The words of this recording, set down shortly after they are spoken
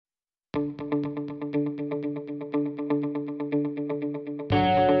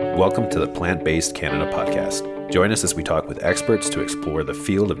Welcome to the Plant-Based Canada podcast. Join us as we talk with experts to explore the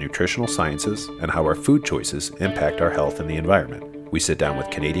field of nutritional sciences and how our food choices impact our health and the environment. We sit down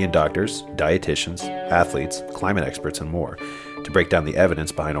with Canadian doctors, dietitians, athletes, climate experts, and more to break down the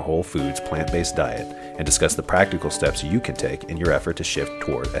evidence behind a whole foods plant-based diet and discuss the practical steps you can take in your effort to shift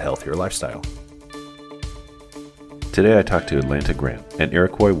toward a healthier lifestyle. Today I talked to Atlanta Grant, an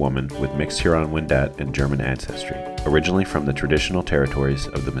Iroquois woman with mixed Huron-Wendat and German ancestry, originally from the traditional territories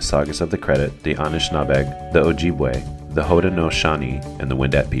of the Mississaugas of the Credit, the Anishinaabeg, the Ojibwe, the Haudenosaunee, and the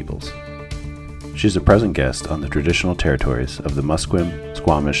Wendat peoples. She's a present guest on the traditional territories of the Musqueam,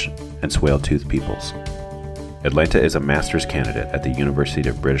 Squamish, and Tsleil-Waututh peoples. Atlanta is a master's candidate at the University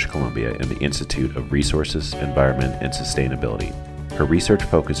of British Columbia in the Institute of Resources, Environment, and Sustainability. Her research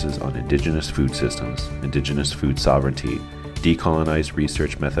focuses on Indigenous food systems, Indigenous food sovereignty, decolonized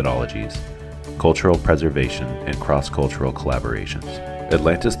research methodologies, cultural preservation, and cross-cultural collaborations.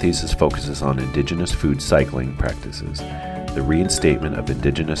 Atlanta's thesis focuses on Indigenous food cycling practices, the reinstatement of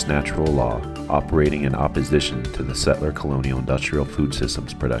Indigenous natural law operating in opposition to the settler colonial industrial food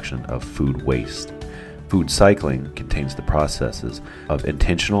systems production of food waste. Food cycling contains the processes of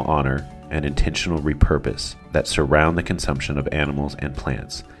intentional honor and intentional repurpose that surround the consumption of animals and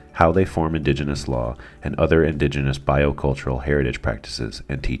plants, how they form Indigenous law, and other Indigenous biocultural heritage practices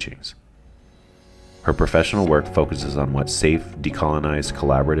and teachings. Her professional work focuses on what safe, decolonized,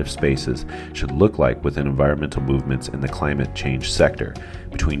 collaborative spaces should look like within environmental movements in the climate change sector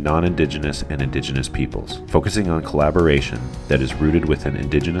between non-Indigenous and Indigenous peoples, focusing on collaboration that is rooted within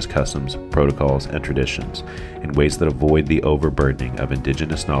Indigenous customs, protocols, and traditions in ways that avoid the overburdening of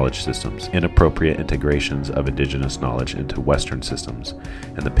Indigenous knowledge systems, inappropriate integrations of Indigenous knowledge into Western systems,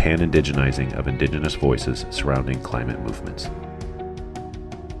 and the pan-Indigenizing of Indigenous voices surrounding climate movements.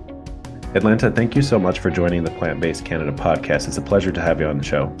 Atlanta, thank you so much for joining the Plant-Based Canada podcast. It's a pleasure to have you on the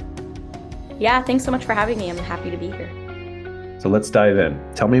show. Yeah, thanks so much for having me. I'm happy to be here. So let's dive in.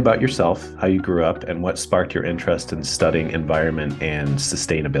 Tell me about yourself, how you grew up, and what sparked your interest in studying environment and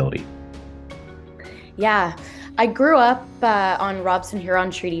sustainability. Yeah, I grew up on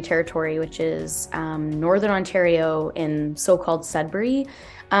Robson-Huron Treaty Territory, which is Northern Ontario in so-called Sudbury.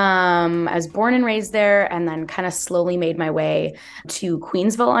 I was born and raised there and then kind of slowly made my way to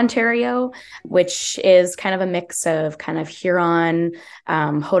Queensville, Ontario, which is kind of a mix of kind of Huron,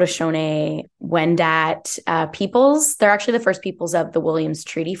 Haudenosaunee, Wendat peoples. They're actually the first peoples of the Williams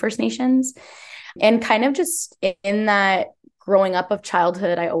Treaty First Nations. And kind of just in that growing up of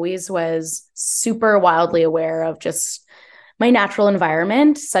childhood, I always was super wildly aware of just my natural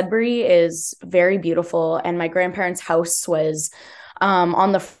environment. Sudbury is very beautiful, and my grandparents' house was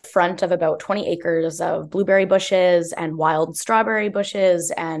on the front of about 20 acres of blueberry bushes and wild strawberry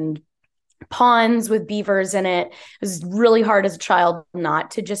bushes and ponds with beavers in it. It was really hard as a child not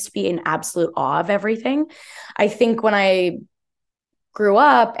to just be in absolute awe of everything. I think when I grew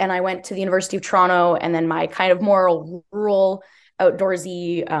up and I went to the University of Toronto, and then my kind of more rural,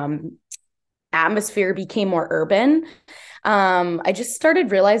 outdoorsy atmosphere became more urban, I just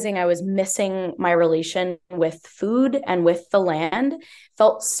started realizing I was missing my relation with food and with the land.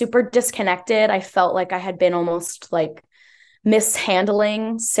 Felt super disconnected. I felt like I had been almost like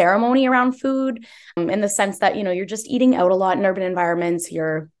mishandling ceremony around food, in the sense that, you know, you're just eating out a lot in urban environments.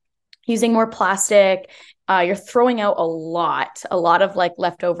 You're using more plastic. You're throwing out a lot of like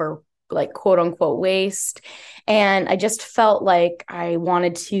leftover, like quote unquote waste. And I just felt like I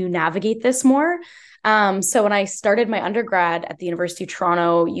wanted to navigate this more. So when I started my undergrad at the University of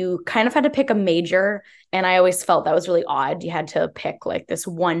Toronto, you kind of had to pick a major. And I always felt that was really odd. You had to pick like this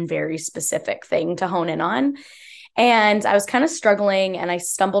one very specific thing to hone in on. And I was kind of struggling, and I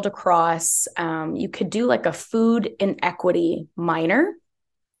stumbled across, you could do like a food inequity minor.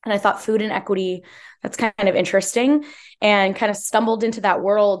 And I thought food inequity, that's kind of interesting, and kind of stumbled into that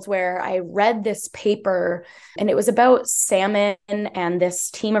world where I read this paper, and it was about salmon and this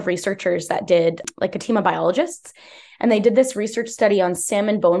team of researchers that did, like a team of biologists. And they did this research study on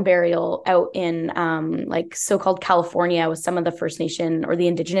salmon bone burial out in like so-called California with some of the First Nation or the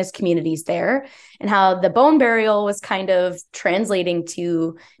Indigenous communities there, and how the bone burial was kind of translating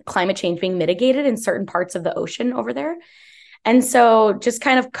to climate change being mitigated in certain parts of the ocean over there. And so just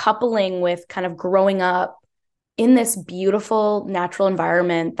kind of coupling with kind of growing up in this beautiful natural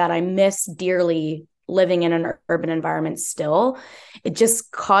environment that I miss dearly, living in an urban environment still, it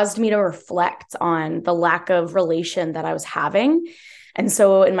just caused me to reflect on the lack of relation that I was having. And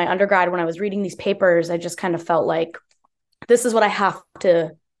so in my undergrad, when I was reading these papers, I just kind of felt like this is what I have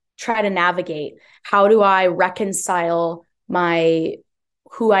to try to navigate. How do I reconcile my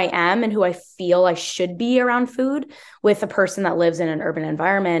who I am and who I feel I should be around food with a person that lives in an urban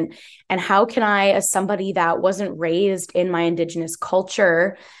environment? And how can I, as somebody that wasn't raised in my Indigenous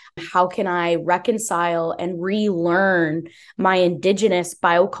culture, how can I reconcile and relearn my Indigenous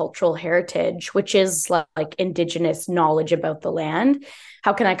biocultural heritage, which is like Indigenous knowledge about the land?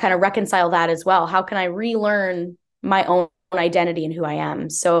 How can I kind of reconcile that as well? How can I relearn my own identity and who I am?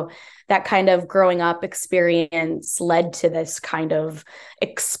 So that kind of growing up experience led to this kind of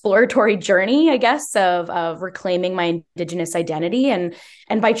exploratory journey, I guess, of reclaiming my Indigenous identity. And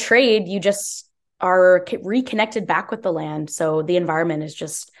by trade, you just are reconnected back with the land. So the environment is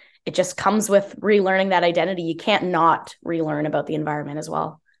just, it just comes with relearning that identity. You can't not relearn about the environment as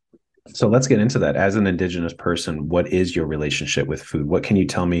well. So let's get into that. As an Indigenous person, what is your relationship with food? What can you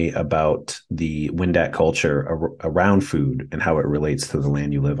tell me about the Wendat culture around food and how it relates to the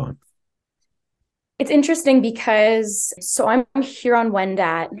land you live on? It's interesting because, so I'm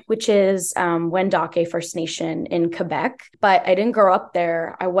Huron-Wendat, which is Wendake First Nation in Quebec, but I didn't grow up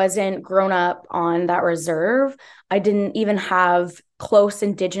there. I wasn't grown up on that reserve. I didn't even have close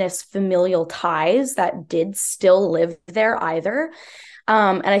Indigenous familial ties that did still live there either.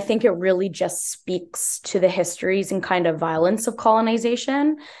 And I think it really just speaks to the histories and kind of violence of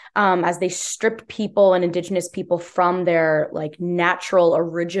colonization, as they stripped people and Indigenous people from their like natural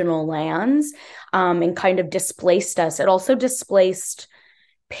original lands, and kind of displaced us. It also displaced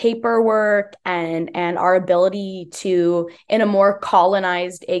paperwork and our ability to, in a more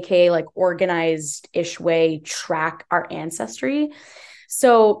colonized, aka like organized-ish way, track our ancestry.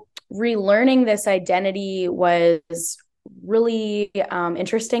 So relearning this identity was really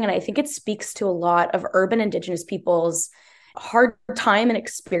interesting. And I think it speaks to a lot of urban Indigenous people's hard time and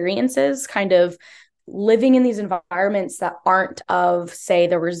experiences, kind of living in these environments that aren't of, say,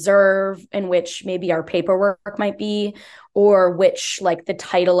 the reserve in which maybe our paperwork might be, or which like the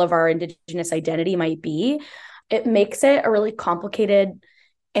title of our Indigenous identity might be. It makes it a really complicated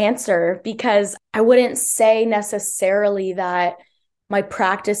answer, because I wouldn't say necessarily that my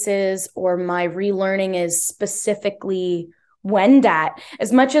practices or my relearning is specifically Wendat.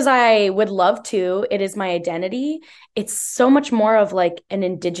 As much as I would love to, it is my identity. It's so much more of like an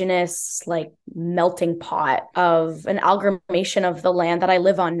Indigenous, like melting pot of an amalgamation of the land that I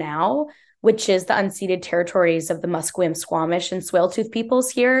live on now, which is the unceded territories of the Musqueam, Squamish, and Tsleil-Waututh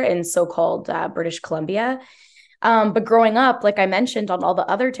peoples here in so-called British Columbia. But growing up, like I mentioned, on all the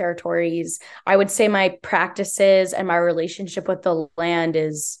other territories, I would say my practices and my relationship with the land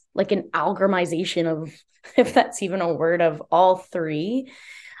is like an amalgamization of, if that's even a word, of all three.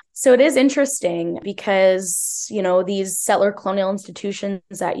 So it is interesting because, you know, these settler colonial institutions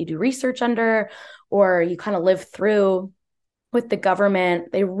that you do research under or you kind of live through with the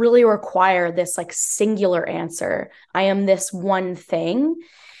government, they really require this like singular answer. I am this one thing.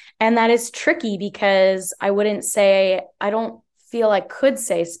 And that is tricky because I wouldn't say, I don't feel I could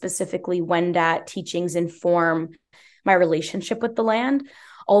say specifically Wendat teachings inform my relationship with the land.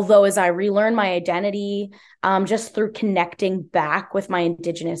 Although as I relearn my identity, just through connecting back with my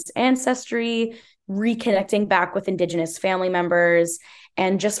Indigenous ancestry, reconnecting back with Indigenous family members,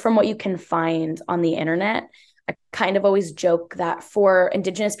 and just from what you can find on the internet, I kind of always joke that for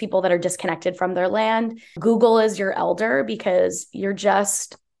Indigenous people that are disconnected from their land, Google is your elder, because you're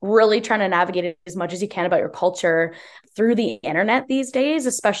just really trying to navigate it as much as you can about your culture through the internet these days,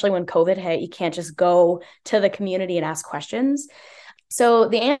 especially when COVID hit. You can't just go to the community and ask questions. So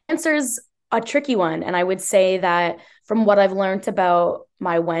the answer is a tricky one. And I would say that from what I've learned about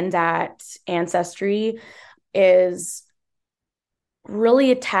my Wendat ancestry is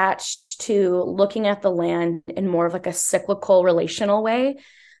really attached to looking at the land in more of like a cyclical relational way.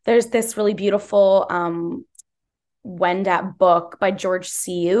 There's this really beautiful Wendat book by George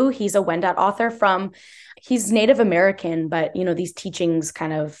Siu. He's a Wendat author he's Native American, but you know, these teachings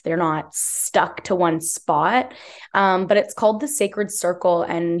kind of, they're not stuck to one spot. But it's called The Sacred Circle.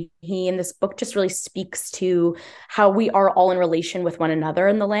 And he, in this book, just really speaks to how we are all in relation with one another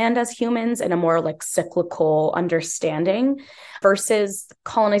in the land as humans in a more like cyclical understanding, versus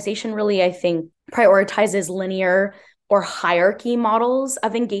colonization really, I think, prioritizes linear or hierarchy models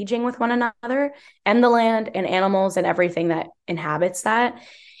of engaging with one another and the land and animals and everything that inhabits that.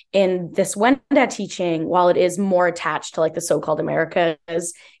 In this Wendat teaching, while it is more attached to like the so-called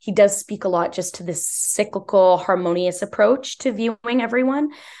Americas, he does speak a lot just to this cyclical, harmonious approach to viewing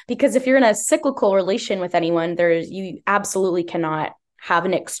everyone. Because if you're in a cyclical relation with anyone, you absolutely cannot have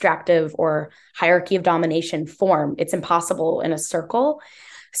an extractive or hierarchy of domination form. It's impossible in a circle.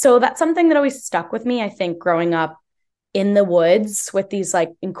 So that's something that always stuck with me, I think, growing up in the woods with these like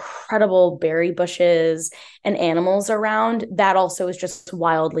incredible berry bushes and animals around, that also is just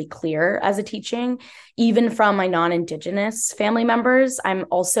wildly clear as a teaching. Even from my non-Indigenous family members, I'm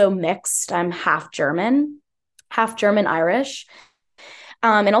also mixed. I'm half German, half German Irish.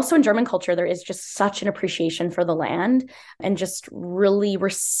 And also in German culture, there is just such an appreciation for the land and just really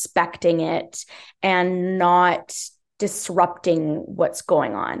respecting it and not disrupting what's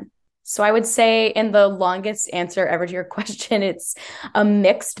going on. So I would say, in the longest answer ever to your question, it's a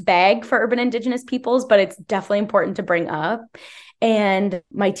mixed bag for urban Indigenous peoples, but it's definitely important to bring up. And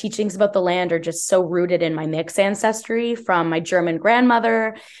my teachings about the land are just so rooted in my mixed ancestry from my German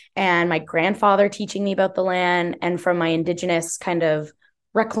grandmother and my grandfather teaching me about the land, and from my Indigenous kind of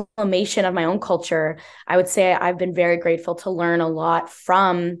reclamation of my own culture. I would say I've been very grateful to learn a lot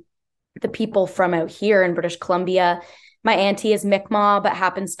from the people from out here in British Columbia. My auntie is Mi'kmaq, but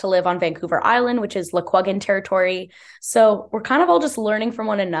happens to live on Vancouver Island, which is Lekwungen territory. So we're kind of all just learning from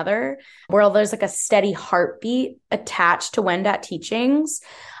one another, where there's like a steady heartbeat attached to Wendat teachings.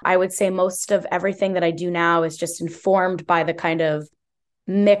 I would say most of everything that I do now is just informed by the kind of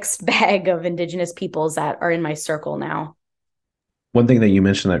mixed bag of Indigenous peoples that are in my circle now. One thing that you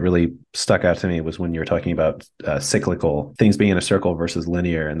mentioned that really stuck out to me was when you were talking about cyclical things being in a circle versus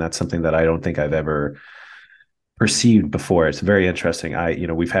linear. And that's something that I don't think I've ever perceived before. It's very interesting.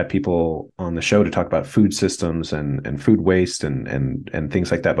 We've had people on the show to talk about food systems and food waste and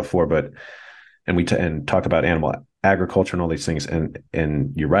things like that before, and talk about animal agriculture and all these things.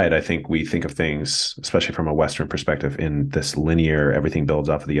 And you're right. I think we think of things, especially from a Western perspective, in this linear, everything builds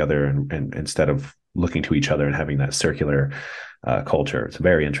off of the other, and instead of looking to each other and having that circular culture. It's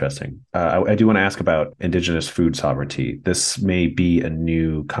very interesting. I do want to ask about Indigenous food sovereignty. This may be a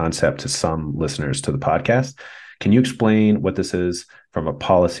new concept to some listeners to the podcast. Can you explain what this is from a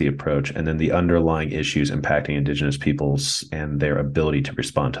policy approach, and then the underlying issues impacting Indigenous peoples and their ability to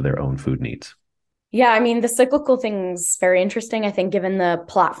respond to their own food needs? Yeah, I mean, the cyclical thing's very interesting. I think given the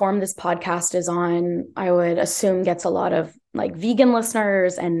platform this podcast is on, I would assume gets a lot of like vegan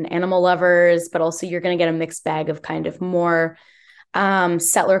listeners and animal lovers, but also you're going to get a mixed bag of kind of more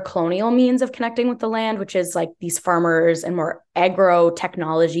settler colonial means of connecting with the land, which is like these farmers and more agro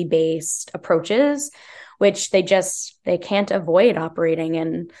technology based approaches, which they can't avoid operating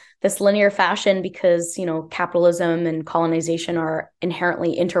in this linear fashion because, capitalism and colonization are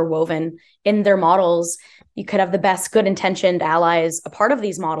inherently interwoven in their models. You could have the best good intentioned allies a part of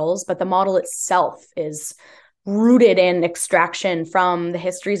these models, but the model itself is rooted in extraction from the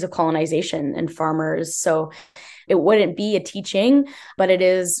histories of colonization and farmers. So it wouldn't be a teaching, but it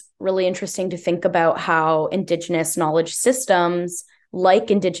is really interesting to think about how Indigenous knowledge systems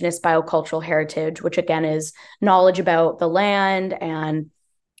like Indigenous biocultural heritage, which again is knowledge about the land and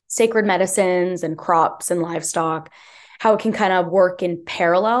sacred medicines and crops and livestock, how it can kind of work in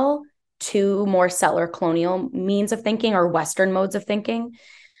parallel to more settler colonial means of thinking or Western modes of thinking.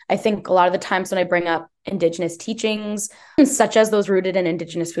 I think a lot of the times when I bring up Indigenous teachings, such as those rooted in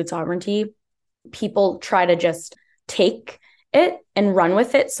Indigenous food sovereignty, people try to just take it and run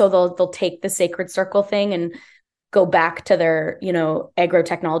with it. So they'll take the sacred circle thing and go back to their, agro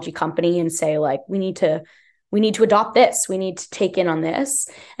technology company and say, like, we need to adopt this. We need to take in on this.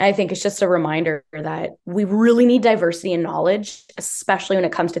 And I think it's just a reminder that we really need diversity in knowledge, especially when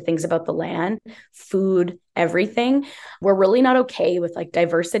it comes to things about the land, food, everything. We're really not okay with like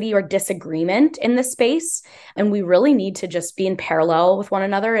diversity or disagreement in this space. And we really need to just be in parallel with one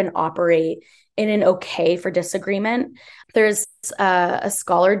another and operate in an okay for disagreement. There's a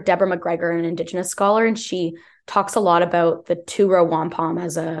scholar, Deborah McGregor, an Indigenous scholar, and she talks a lot about the Tura Wampum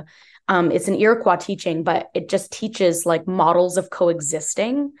as it's an Iroquois teaching, but it just teaches like models of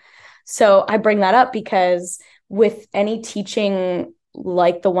coexisting. So I bring that up because with any teaching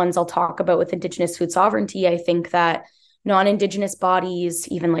like the ones I'll talk about with Indigenous food sovereignty, I think that non-Indigenous bodies,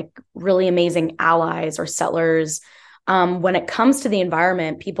 even like really amazing allies or settlers, when it comes to the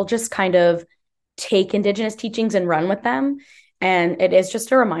environment, people just kind of take Indigenous teachings and run with them. And it is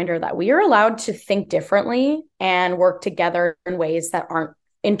just a reminder that we are allowed to think differently and work together in ways that aren't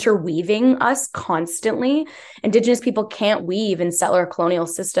interweaving us constantly. Indigenous people can't weave in settler colonial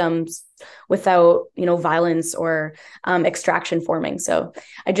systems without, violence or extraction forming. So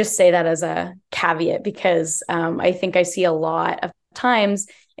I just say that as a caveat because I think I see a lot of times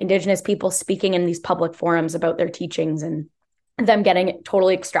Indigenous people speaking in these public forums about their teachings and them getting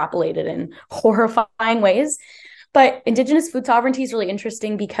totally extrapolated in horrifying ways. But Indigenous food sovereignty is really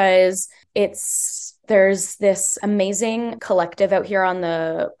interesting because there's this amazing collective out here on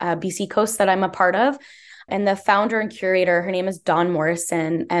the BC coast that I'm a part of. And the founder and curator, her name is Dawn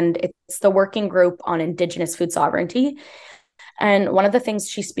Morrison, and it's the Working Group on Indigenous Food Sovereignty. And one of the things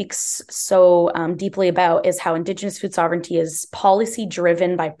she speaks so deeply about is how Indigenous food sovereignty is policy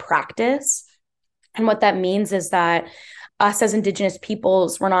driven by practice. And what that means is that us as Indigenous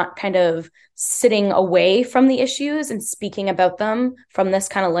peoples, we're not kind of sitting away from the issues and speaking about them from this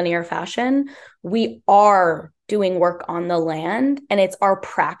kind of linear fashion. We are doing work on the land, and it's our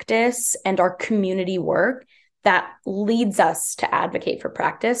practice and our community work that leads us to advocate for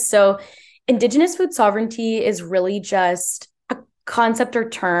practice. So Indigenous food sovereignty is really just a concept or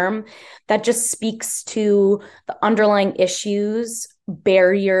term that just speaks to the underlying issues,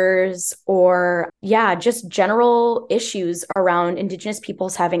 barriers, or just general issues around Indigenous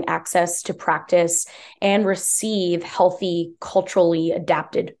peoples having access to practice and receive healthy, culturally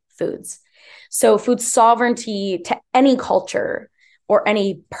adapted foods. So food sovereignty to any culture or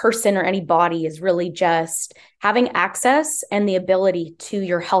any person or any body is really just having access and the ability to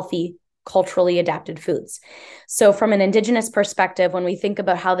your healthy, culturally adapted foods. So from an Indigenous perspective, when we think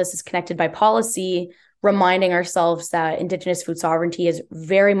about how this is connected by policy, reminding ourselves that Indigenous food sovereignty is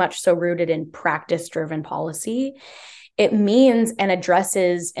very much so rooted in practice-driven policy. It means and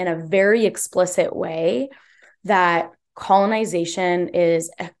addresses in a very explicit way that colonization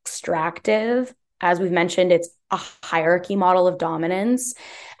is extractive. As we've mentioned, it's a hierarchy model of dominance.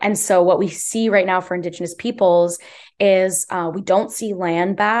 And so what we see right now for Indigenous peoples is we don't see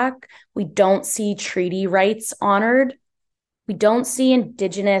land back. We don't see treaty rights honored. We don't see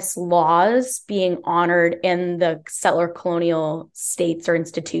Indigenous laws being honored in the settler colonial states or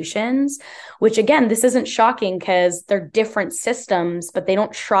institutions, which again, this isn't shocking because they're different systems, but they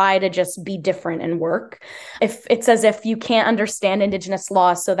don't try to just be different and work. If it's as if you can't understand Indigenous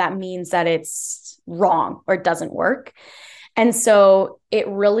law, so that means that it's wrong or it doesn't work. And so it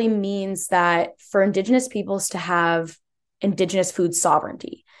really means that for Indigenous peoples to have Indigenous food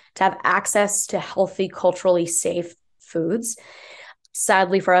sovereignty, to have access to healthy, culturally safe foods.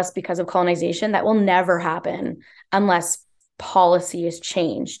 Sadly for us, because of colonization, that will never happen unless policy is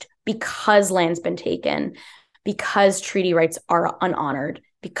changed, because land's been taken, because treaty rights are unhonored,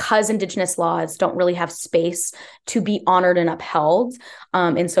 because Indigenous laws don't really have space to be honored and upheld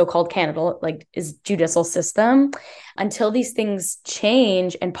in so-called Canada, like is judicial system. Until these things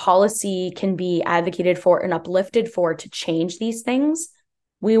change and policy can be advocated for and uplifted for to change these things,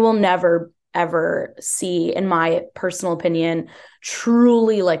 we will never ever see, in my personal opinion,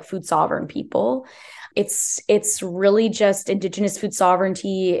 truly like food sovereign people. It's really just Indigenous food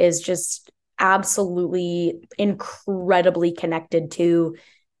sovereignty is just absolutely incredibly connected to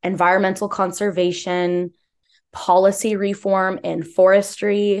environmental conservation, policy reform in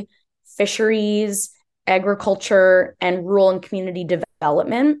forestry, fisheries, agriculture, and rural and community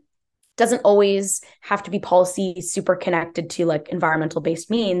development. Doesn't always have to be policy super connected to like environmental based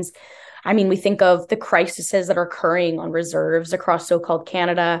means. I mean, we think of the crises that are occurring on reserves across so-called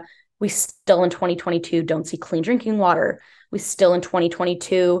Canada. We still in 2022 don't see clean drinking water. We still in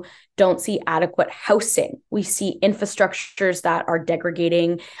 2022 don't see adequate housing. We see infrastructures that are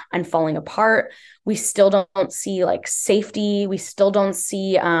degrading and falling apart. We still don't see like safety. We still don't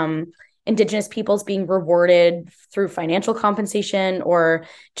see Indigenous peoples being rewarded through financial compensation or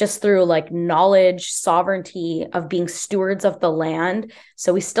just through like knowledge, sovereignty of being stewards of the land.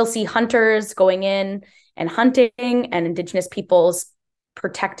 So we still see hunters going in and hunting, and Indigenous peoples'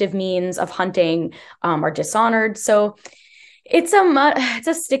 protective means of hunting are dishonored. So it's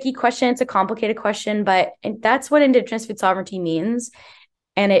a sticky question. It's a complicated question, but that's what Indigenous food sovereignty means.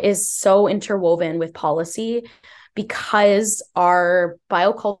 And it is so interwoven with policy, because our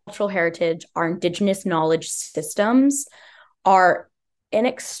biocultural heritage, our Indigenous knowledge systems are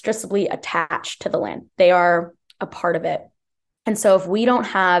inextricably attached to the land. They are a part of it. And so if we don't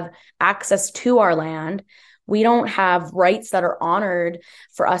have access to our land, we don't have rights that are honored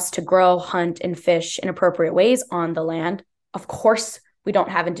for us to grow, hunt, and fish in appropriate ways on the land. Of course, we don't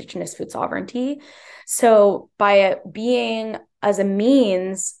have Indigenous food sovereignty. So by it being as a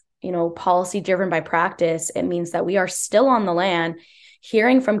means, policy driven by practice, it means that we are still on the land,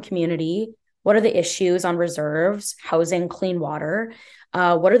 hearing from community. What are the issues on reserves, housing, clean water?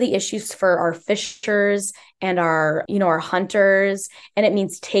 What are the issues for our fishers and our hunters? And it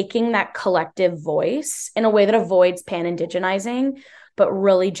means taking that collective voice in a way that avoids pan-indigenizing, but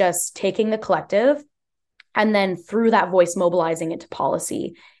really just taking the collective and then through that voice, mobilizing it to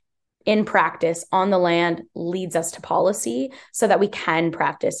policy. In practice on the land leads us to policy so that we can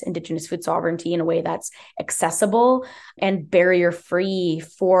practice Indigenous food sovereignty in a way that's accessible and barrier free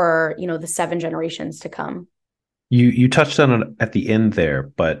for, the 7 generations to come. You touched on it at the end there,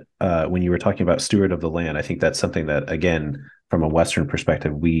 but when you were talking about steward of the land, I think that's something that, again, from a Western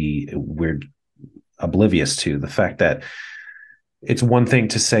perspective, we're oblivious to the fact that it's one thing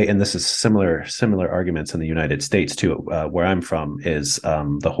to say, and this is similar arguments in the United States too, where I'm from, is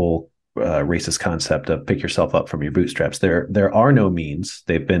the whole racist concept of pick yourself up from your bootstraps. There are no means;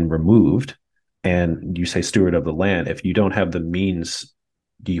 they've been removed, and you say steward of the land. If you don't have the means,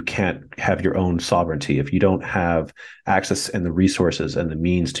 you can't have your own sovereignty. If you don't have access and the resources and the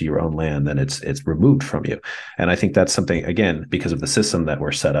means to your own land, then it's removed from you. And I think that's something, again, because of the system that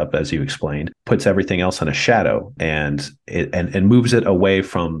we're set up, as you explained, puts everything else in a shadow and moves it away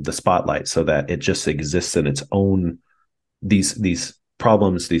from the spotlight so that it just exists in its own. These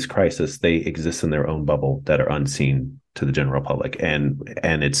problems, these crises, they exist in their own bubble that are unseen to the general public, and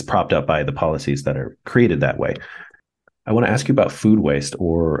it's propped up by the policies that are created that way. I want to ask you about food waste,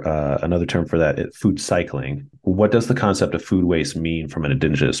 or another term for that, food cycling. What does the concept of food waste mean from an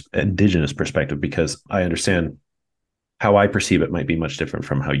indigenous perspective? Because I understand how I perceive it might be much different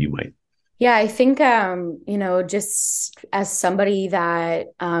from how you might. Yeah, I think, just as somebody that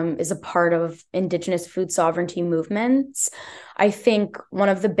is a part of Indigenous food sovereignty movements, I think one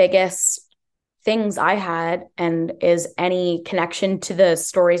of the biggest things I had, and is any connection to the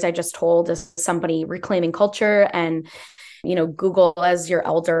stories I just told as somebody reclaiming culture and, Google as your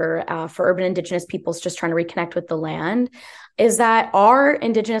elder for urban Indigenous peoples just trying to reconnect with the land, is that our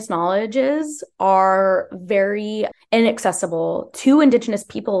Indigenous knowledges are very inaccessible to Indigenous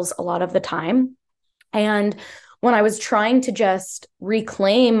peoples a lot of the time. And when I was trying to just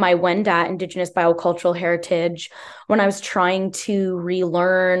reclaim my Wendat Indigenous biocultural heritage, when I was trying to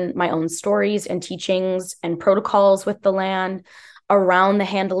relearn my own stories and teachings and protocols with the land around the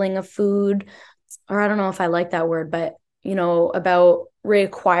handling of food, or I don't know if I like that word, but, about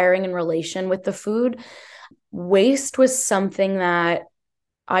reacquiring in relation with the food, waste was something that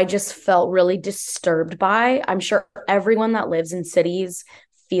I just felt really disturbed by. I'm sure everyone that lives in cities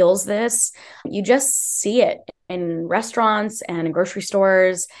feels this. You just see it in restaurants and in grocery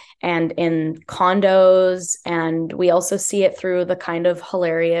stores and in condos. And we also see it through the kind of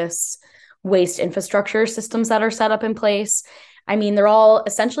hilarious waste infrastructure systems that are set up in place. I mean, they're all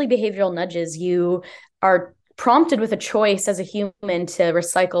essentially behavioral nudges. You are prompted with a choice as a human to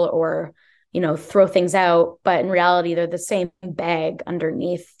recycle or throw things out, but in reality, they're the same bag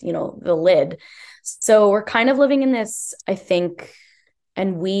underneath, the lid. So we're kind of living in this, I think,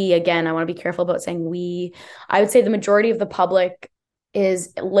 and again, I want to be careful about saying I would say the majority of the public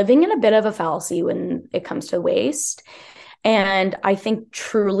is living in a bit of a fallacy when it comes to waste. And I think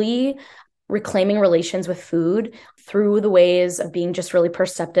truly reclaiming relations with food through the ways of being just really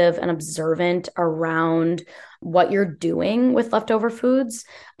perceptive and observant around what you're doing with leftover foods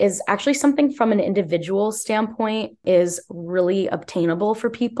is actually something from an individual standpoint is really obtainable for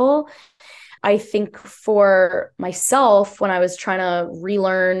people. I think for myself, when I was trying to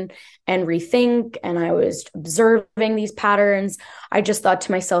relearn and rethink and I was observing these patterns, I just thought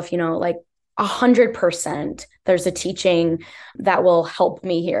to myself, 100% there's a teaching that will help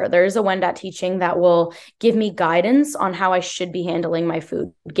me here. There's a Wendat teaching that will give me guidance on how I should be handling my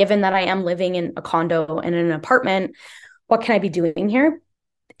food. Given that I am living in a condo and in an apartment, what can I be doing here?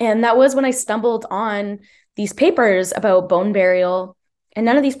 And that was when I stumbled on these papers about bone burial. And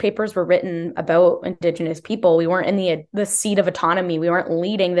none of these papers were written about Indigenous people. We weren't in the seat of autonomy. We weren't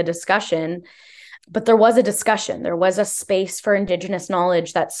leading the discussion. But there was a discussion. There was a space for Indigenous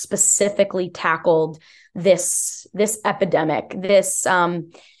knowledge that specifically tackled this epidemic, this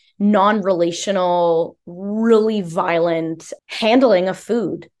non-relational, really violent handling of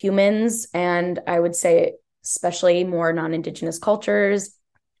food. Humans, and I would say especially more non-Indigenous cultures,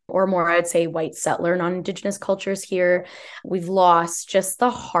 or more, I'd say, white settler non-Indigenous cultures here, we've lost just the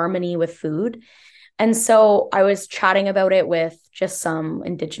harmony with food. And so I was chatting about it with just some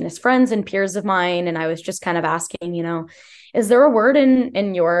Indigenous friends and peers of mine. And I was just kind of asking, is there a word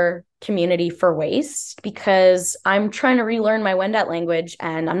in your community for waste? Because I'm trying to relearn my Wendat language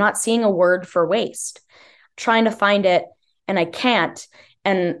and I'm not seeing a word for waste. I'm trying to find it and I can't.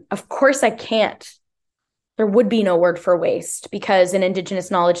 And of course I can't. There would be no word for waste because in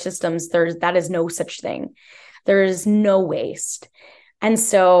Indigenous knowledge systems, that is no such thing. There is no waste. And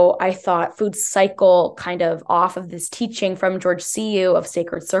so I thought food cycle kind of off of this teaching from George Siu of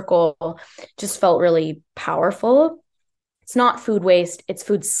Sacred Circle just felt really powerful. It's not food waste, it's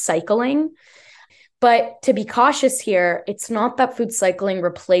food cycling. But to be cautious here, it's not that food cycling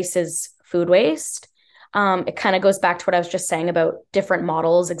replaces food waste. It kind of goes back to what I was just saying about different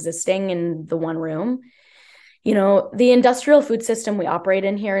models existing in the one room. The industrial food system we operate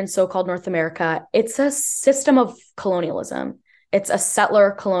in here in so-called North America, it's a system of colonialism. It's a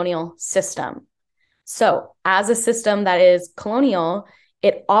settler colonial system. So, as a system that is colonial,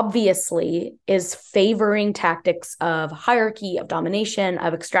 it obviously is favoring tactics of hierarchy, of domination,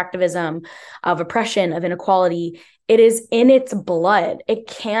 of extractivism, of oppression, of inequality. It is in its blood. It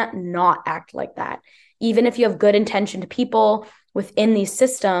can't not act like that. Even if you have good intentioned people within these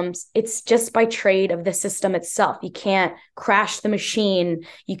systems, it's just by trade of the system itself. You can't crash the machine.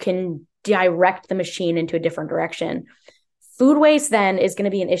 You can direct the machine into a different direction. Food waste then is going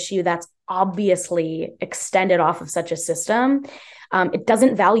to be an issue that's obviously extended off of such a system. It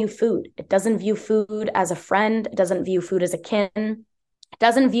doesn't value food. It doesn't view food as a friend. It doesn't view food as a kin. It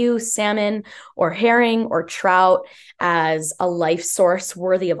doesn't view salmon or herring or trout as a life source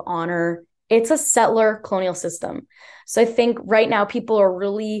worthy of honor. It's a settler colonial system. So I think right now people are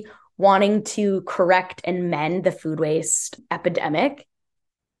really wanting to correct and mend the food waste epidemic.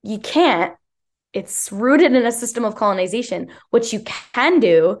 You can't. It's rooted in a system of colonization. What you can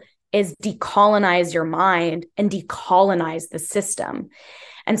do is decolonize your mind and decolonize the system.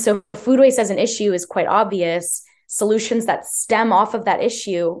 And so food waste as an issue is quite obvious. Solutions that stem off of that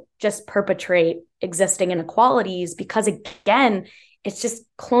issue just perpetuate existing inequalities because, again, it's just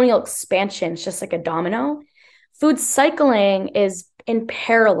colonial expansion. It's just like a domino. Food cycling is in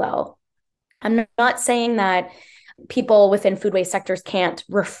parallel. I'm not saying that people within food waste sectors can't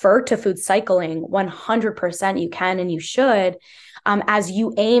refer to food cycling. 100% you can and you should. As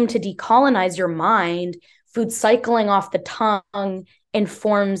you aim to decolonize your mind, food cycling off the tongue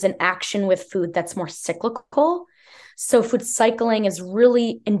informs an action with food that's more cyclical. So food cycling is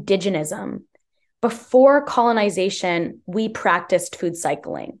really indigenism. Before colonization, we practiced food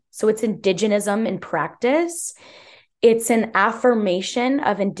cycling. So it's indigenism in practice. It's an affirmation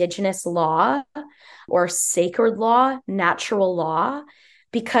of indigenous law or sacred law, natural law,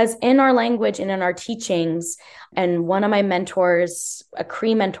 because in our language and in our teachings, and one of my mentors, a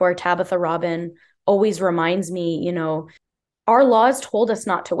Cree mentor, Tabitha Robin, always reminds me, our laws told us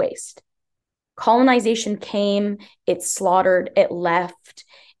not to waste. Colonization came, it slaughtered, it left,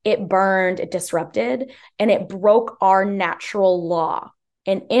 it burned, it disrupted, and it broke our natural law.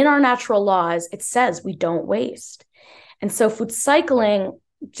 And in our natural laws, it says we don't waste. And so food cycling,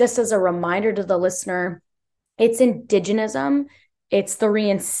 just as a reminder to the listener, it's indigenism. It's the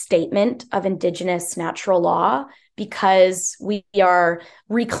reinstatement of indigenous natural law because we are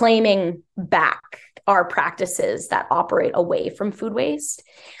reclaiming back our practices that operate away from food waste.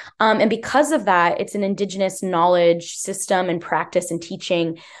 And because of that, it's an indigenous knowledge system and practice and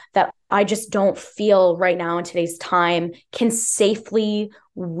teaching that I just don't feel right now in today's time can safely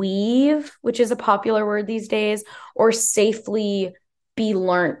weave, which is a popular word these days, or safely be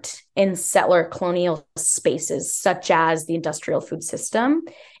learnt in settler colonial spaces, such as the industrial food system.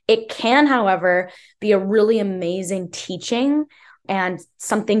 It can, however, be a really amazing teaching and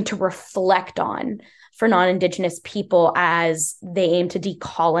something to reflect on for non-Indigenous people as they aim to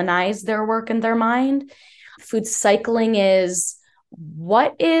decolonize their work and their mind. Food cycling is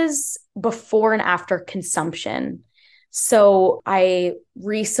what is before and after consumption. So I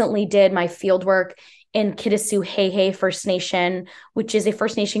recently did my fieldwork in Kitasoo-Hehe First Nation, which is a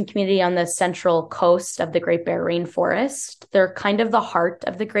First Nation community on the central coast of the Great Bear Rainforest. They're kind of the heart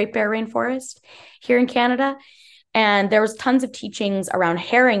of the Great Bear Rainforest here in Canada. And there was tons of teachings around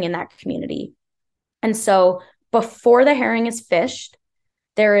herring in that community. And so before the herring is fished,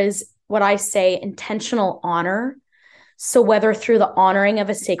 there is what I say intentional honor. So whether through the honoring of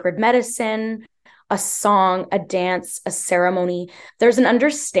a sacred medicine, a song, a dance, a ceremony, there's an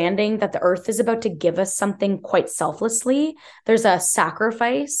understanding that the earth is about to give us something quite selflessly. There's a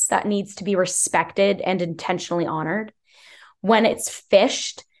sacrifice that needs to be respected and intentionally honored. When it's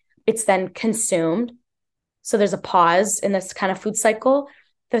fished, it's then consumed. So there's a pause in this kind of food cycle.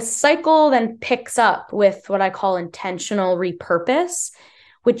 The cycle then picks up with what I call intentional repurpose,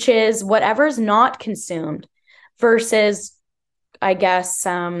 which is whatever's not consumed versus, I guess,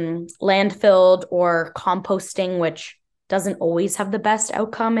 landfilled or composting, which doesn't always have the best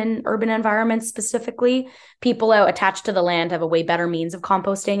outcome in urban environments specifically. People out attached to the land have a way better means of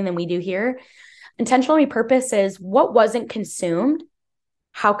composting than we do here. Intentional repurpose is what wasn't consumed.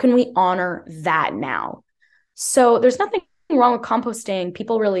 How can we honor that now? So there's nothing wrong with composting.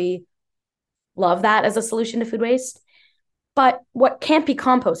 People really love that as a solution to food waste. But what can't be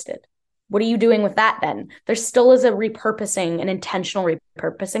composted? What are you doing with that then? There still is a repurposing, an intentional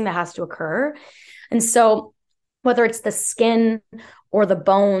repurposing that has to occur. And so whether it's the skin or the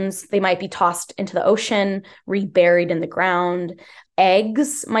bones, they might be tossed into the ocean, reburied in the ground.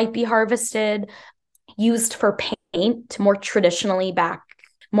 Eggs might be harvested. used for paint more traditionally back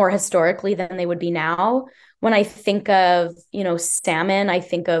more historically than they would be now. When I think of, salmon, I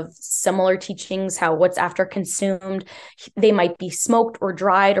think of similar teachings, how what's after consumed, they might be smoked or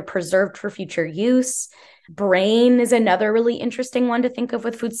dried or preserved for future use. Brain is another really interesting one to think of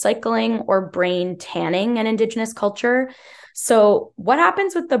with food cycling or brain tanning in Indigenous culture. So what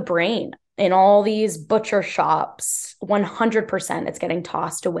happens with the brain in all these butcher shops? 100% it's getting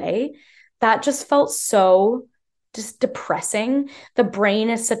tossed away. That just felt so just depressing. The brain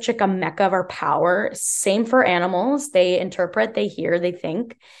is such like a mecca of our power. Same for animals. They interpret, they hear, they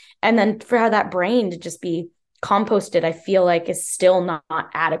think. And then for that brain to just be composted, I feel like is still not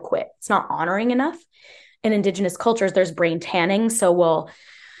adequate. It's not honoring enough. In Indigenous cultures, there's brain tanning. So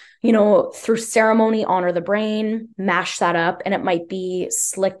we'll, through ceremony, honor the brain, mash that up, and it might be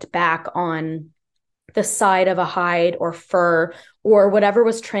slicked back on the side of a hide or fur or whatever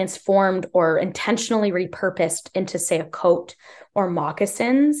was transformed or intentionally repurposed into, say, a coat or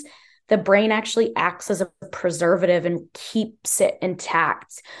moccasins. The brain actually acts as a preservative and keeps it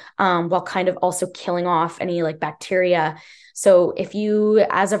intact, while kind of also killing off any like bacteria. So if you,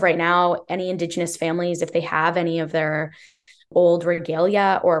 as of right now, any Indigenous families, if they have any of their old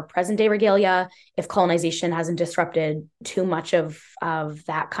regalia or present day regalia, if colonization hasn't disrupted too much of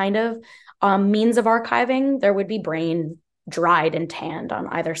that kind of means of archiving, there would be brain dried and tanned on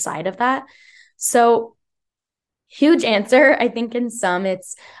either side of that. So huge answer. I think in some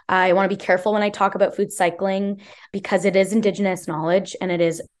it's, I want to be careful when I talk about food cycling because it is Indigenous knowledge and it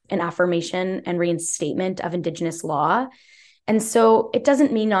is an affirmation and reinstatement of Indigenous law. And so it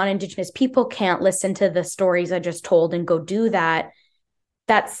doesn't mean non-Indigenous people can't listen to the stories I just told and go do that.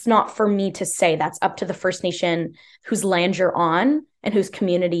 That's not for me to say. That's up to the First Nation whose land you're on and whose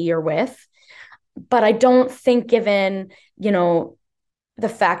community you're with. But I don't think given, the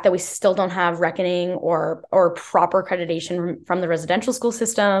fact that we still don't have reckoning or proper accreditation from the residential school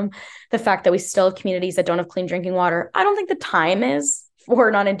system, the fact that we still have communities that don't have clean drinking water, I don't think the time is for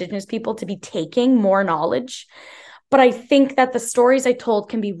non-Indigenous people to be taking more knowledge. But I think that the stories I told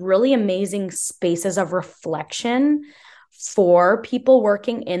can be really amazing spaces of reflection for people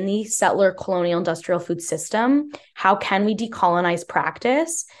working in the settler colonial industrial food system. How can we decolonize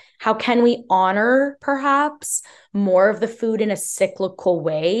practice? How can we honor perhaps more of the food in a cyclical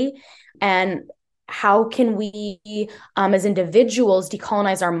way? And how can we, as individuals,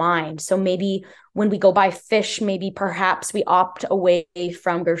 decolonize our mind? So maybe when we go buy fish, maybe perhaps we opt away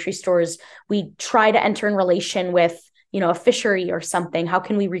from grocery stores. We try to enter in relation with, a fishery or something. How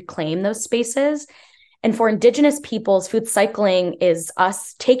can we reclaim those spaces? And for Indigenous peoples, food cycling is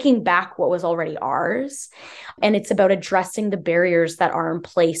us taking back what was already ours. And it's about addressing the barriers that are in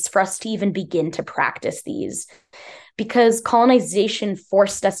place for us to even begin to practice these. Because colonization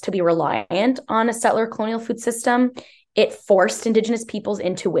forced us to be reliant on a settler colonial food system. It forced Indigenous peoples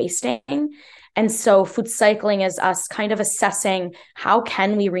into wasting. And so food cycling is us kind of assessing how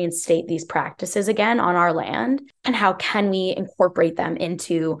can we reinstate these practices again on our land and how can we incorporate them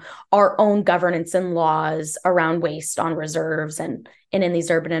into our own governance and laws around waste on reserves and in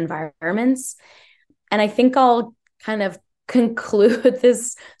these urban environments. And I think I'll kind of conclude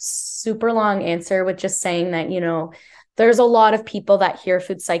this super long answer with just saying that, there's a lot of people that hear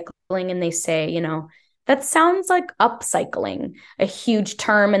food cycling and they say, that sounds like upcycling, a huge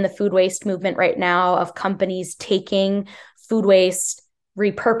term in the food waste movement right now of companies taking food waste,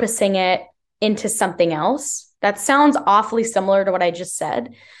 repurposing it into something else. That sounds awfully similar to what I just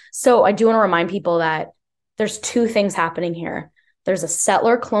said. So I do want to remind people that there's two things happening here. There's a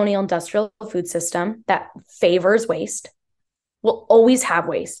settler colonial industrial food system that favors waste, will always have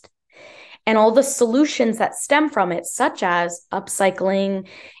waste. And all the solutions that stem from it, such as upcycling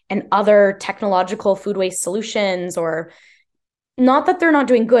and other technological food waste solutions, or not that they're not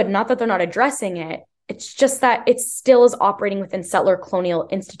doing good, not that they're not addressing it. It's just that it still is operating within settler colonial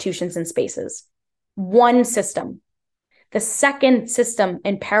institutions and spaces. One system. The second system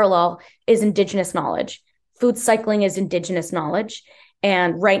in parallel is Indigenous knowledge. Food cycling is Indigenous knowledge.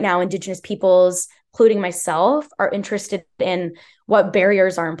 And right now, Indigenous peoples, including myself, are interested in what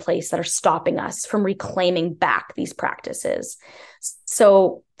barriers are in place that are stopping us from reclaiming back these practices.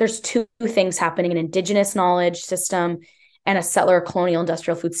 So there's two things happening: an Indigenous knowledge system and a settler colonial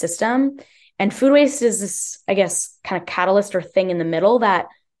industrial food system. And food waste is this, I guess, kind of catalyst or thing in the middle that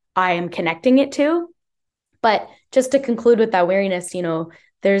I am connecting it to. But just to conclude with that wariness,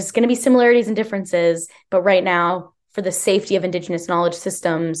 there's going to be similarities and differences. But right now, for the safety of Indigenous knowledge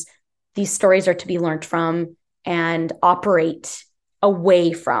systems, these stories are to be learned from and operate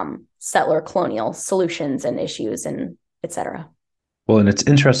away from settler colonial solutions and issues and et cetera. Well, and it's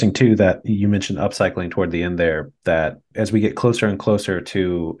interesting too that you mentioned upcycling toward the end there, that as we get closer and closer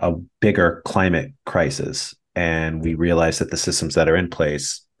to a bigger climate crisis, and we realize that the systems that are in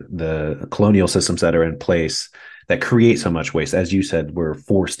place, the colonial systems that are in place that create so much waste, as you said, we're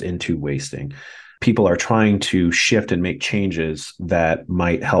forced into wasting. People are trying to shift and make changes that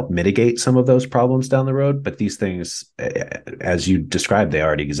might help mitigate some of those problems down the road. But these things, as you described, they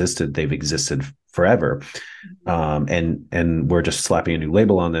already existed. They've existed forever, and we're just slapping a new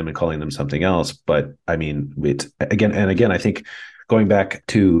label on them and calling them something else. But I mean, it again and again. I think going back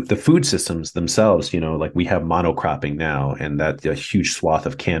to the food systems themselves, like we have monocropping now, and that a huge swath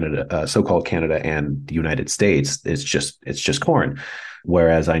of Canada, so-called Canada and the United States, it's just corn.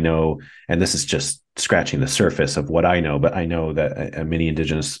 Whereas I know, and this is just scratching the surface of what I know, but I know that many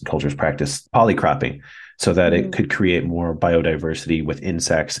indigenous cultures practice polycropping so that it could create more biodiversity with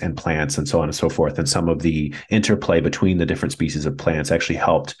insects and plants and so on and so forth. And some of the interplay between the different species of plants actually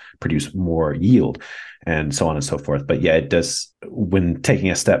helped produce more yield and so on and so forth. But yeah, it does, when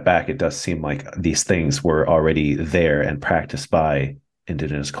taking a step back, it does seem like these things were already there and practiced by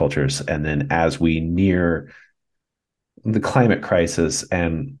indigenous cultures. And then as we near the climate crisis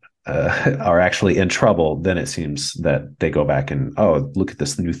and are actually in trouble, then it seems that they go back and, oh, look at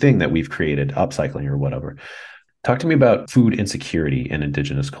this new thing that we've created, upcycling or whatever. Talk to me about food insecurity in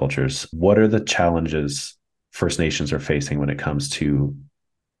indigenous cultures. What are the challenges First Nations are facing when it comes to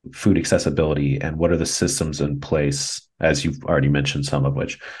food accessibility, and what are the systems in place, as you've already mentioned, some of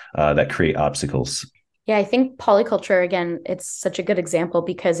which that create obstacles? Yeah, I think polyculture, again, it's such a good example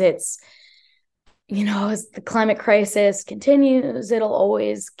because it's, as the climate crisis continues, it'll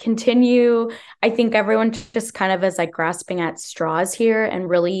always continue. I think everyone just kind of is like grasping at straws here. And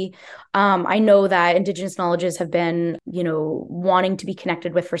really, I know that Indigenous knowledges have been, wanting to be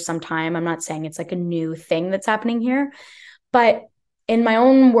connected with for some time. I'm not saying it's like a new thing that's happening here, but in my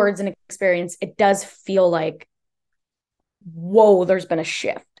own words and experience, it does feel like, whoa, there's been a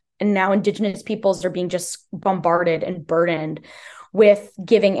shift. And now Indigenous peoples are being just bombarded and burdened with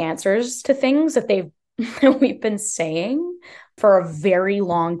giving answers to things that we've been saying for a very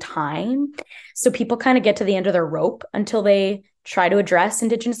long time. So people kind of get to the end of their rope until they try to address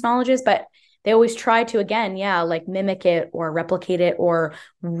Indigenous knowledges, but they always try to, again, like mimic it or replicate it or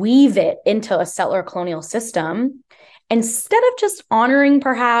weave it into a settler colonial system. Instead of just honoring,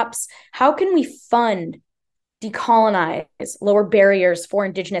 perhaps, how can we fund, decolonize, lower barriers for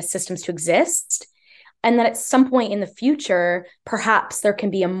Indigenous systems to exist? And then at some point in the future, perhaps there can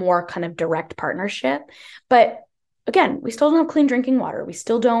be a more kind of direct partnership. But again, we still don't have clean drinking water. We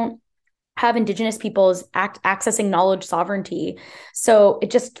still don't have Indigenous peoples accessing knowledge sovereignty. So it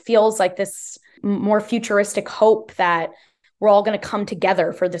just feels like this more futuristic hope that we're all going to come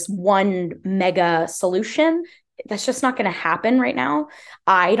together for this one mega solution. That's just not going to happen right now.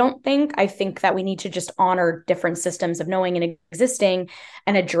 I don't think. I think that we need to just honor different systems of knowing and existing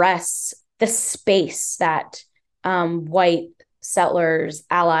and address the space that white settlers,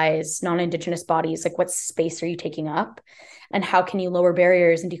 allies, non-Indigenous bodies, like what space are you taking up? And how can you lower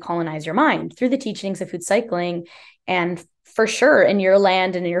barriers and decolonize your mind through the teachings of food cycling? And for sure, in your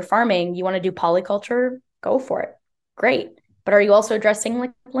land and in your farming, you want to do polyculture, go for it. Great. But are you also addressing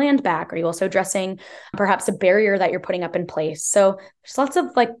like land back? Are you also addressing perhaps a barrier that you're putting up in place? So there's lots of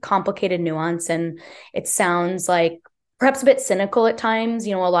like complicated nuance, and it sounds like perhaps a bit cynical at times.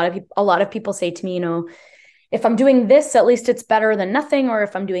 A lot of people say to me, if I'm doing this, at least it's better than nothing, or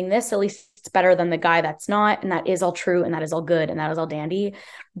if I'm doing this, at least it's better than the guy that's not. And that is all true, and that is all good, and that is all dandy.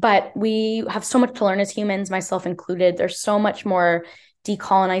 But we have so much to learn as humans, myself included. There's so much more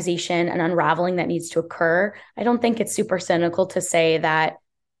decolonization and unraveling that needs to occur. I don't think it's super cynical to say that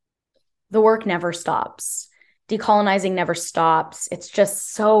the work never stops. Decolonizing never stops. It's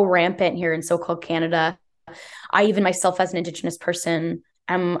just so rampant here in so-called Canada. I, even myself as an Indigenous person,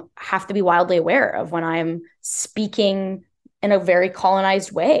 have to be wildly aware of when I'm speaking in a very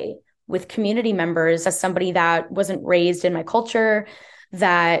colonized way with community members, as somebody that wasn't raised in my culture,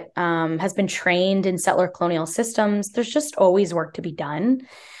 that has been trained in settler colonial systems. There's just always work to be done.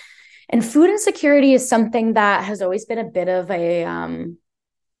 And food insecurity is something that has always been a bit of a,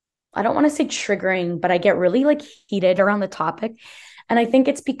 I don't want to say triggering, but I get really like heated around the topic. And I think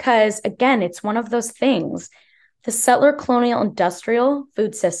it's because, again, it's one of those things. The settler colonial industrial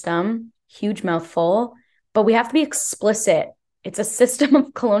food system, huge mouthful, but we have to be explicit. It's a system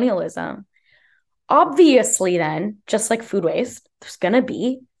of colonialism. Obviously, then, just like food waste, there's going to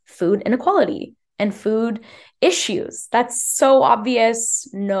be food inequality and food issues. That's so obvious.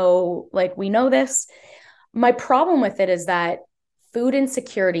 No, like we know this. My problem with it is that food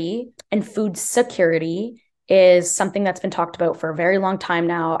insecurity and food security is something that's been talked about for a very long time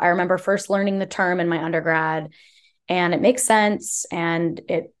now. I remember first learning the term in my undergrad, and it makes sense, and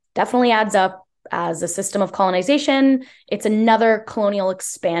it definitely adds up as a system of colonization. It's another colonial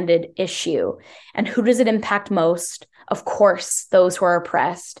expanded issue. And who does it impact most? Of course, those who are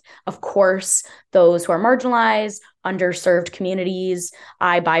oppressed. Of course, those who are marginalized, underserved communities,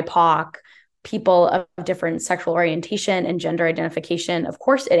 BIPOC, people of different sexual orientation and gender identification. Of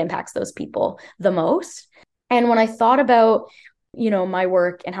course, it impacts those people the most. And when I thought about, my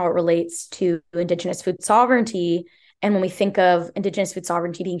work and how it relates to Indigenous food sovereignty, and when we think of Indigenous food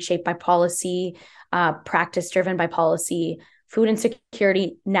sovereignty being shaped by policy, practice driven by policy, food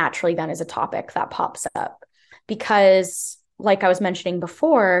insecurity naturally then is a topic that pops up. Because, like I was mentioning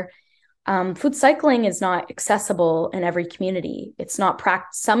before, food cycling is not accessible in every community. It's not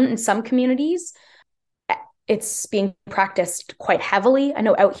in some communities, it's being practiced quite heavily. I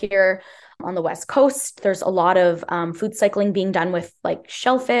know out here on the West Coast, there's a lot of food cycling being done with like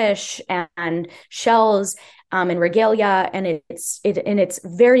shellfish and shells and regalia, and it's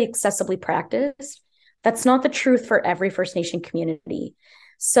very accessibly practiced. That's not the truth for every First Nation community.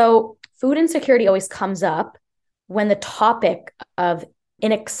 So food insecurity always comes up when the topic of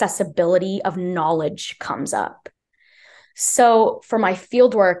inaccessibility of knowledge comes up. So for my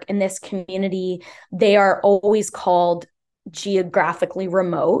fieldwork in this community, they are always called geographically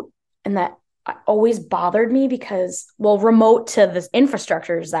remote. And that always bothered me because, remote to the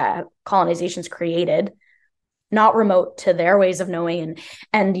infrastructures that colonization's created, not remote to their ways of knowing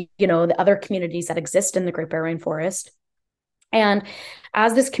and the other communities that exist in the Great Bear Rainforest. And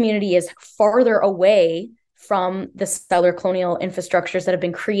as this community is farther away from the settler colonial infrastructures that have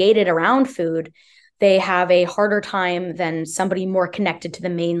been created around food, they have a harder time than somebody more connected to the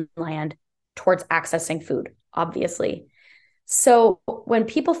mainland towards accessing food, obviously. So when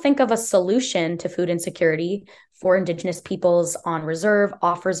people think of a solution to food insecurity for Indigenous peoples on reserve,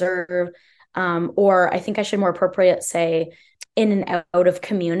 off reserve, or I think I should more appropriate say in and out of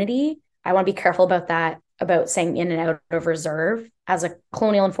community, I want to be careful about that, about saying in and out of reserve. As a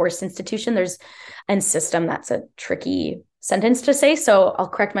colonial enforced institution, and system, that's a tricky sentence to say. So I'll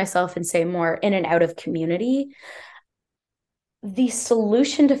correct myself and say more in and out of community. The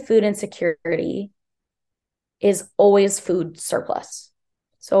solution to food insecurity is always food surplus.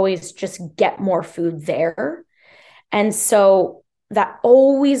 It's always just get more food there. And so that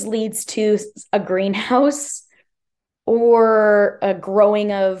always leads to a greenhouse or a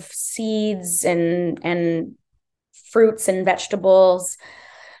growing of seeds and fruits and vegetables.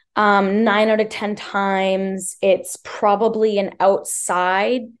 9 out of 10 times, it's probably an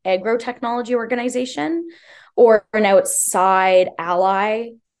outside agro-technology organization or an outside ally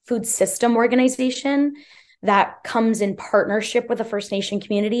food system organization that comes in partnership with a First Nation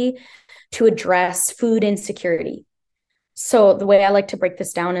community to address food insecurity. So the way I like to break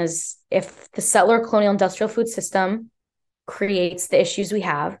this down is if the settler colonial industrial food system creates the issues we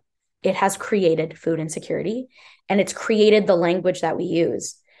have, it has created food insecurity, and it's created the language that we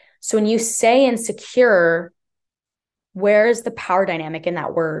use. So when you say insecure, where is the power dynamic in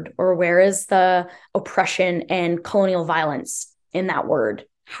that word? Or where is the oppression and colonial violence in that word?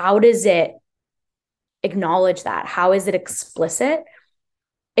 How does it acknowledge that? How is it explicit?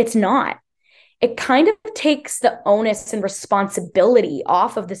 It's not. It kind of takes the onus and responsibility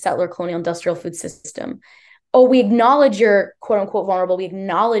off of the settler colonial industrial food system. Oh, we acknowledge you're quote unquote vulnerable. We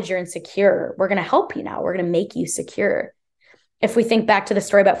acknowledge you're insecure. We're going to help you now. We're going to make you secure. If we think back to the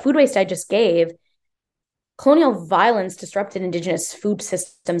story about food waste I just gave, colonial violence disrupted Indigenous food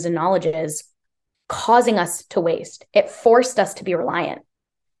systems and knowledges, causing us to waste. It forced us to be reliant.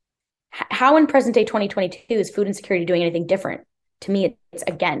 How in present day 2022 is food insecurity doing anything different? To me, it's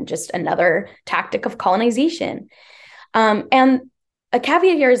again, just another tactic of colonization. And a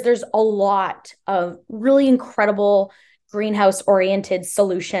caveat here is there's a lot of really incredible greenhouse-oriented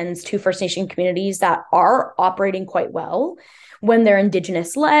solutions to First Nation communities that are operating quite well when they're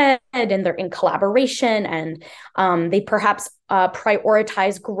Indigenous-led and they're in collaboration and they perhaps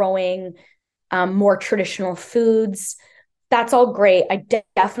prioritize growing more traditional foods. That's all great. I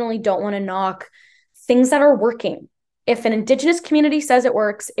definitely don't want to knock things that are working. If an Indigenous community says it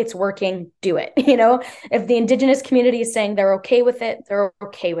works, it's working, do it. If the Indigenous community is saying they're okay with it, they're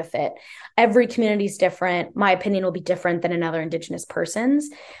okay with it. Every community is different. My opinion will be different than another Indigenous person's.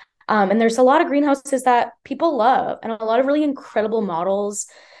 And there's a lot of greenhouses that people love and a lot of really incredible models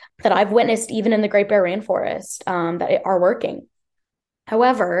that I've witnessed even in the Great Bear Rainforest that are working.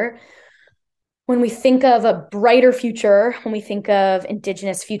 However, when we think of a brighter future, when we think of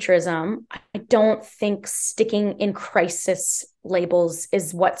Indigenous futurism, I don't think sticking in crisis labels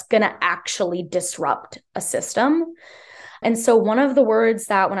is what's going to actually disrupt a system. And so one of the words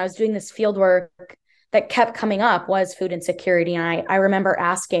that when I was doing this field work that kept coming up was food insecurity. And I remember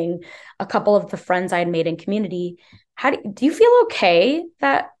asking a couple of the friends I had made in community, do you feel okay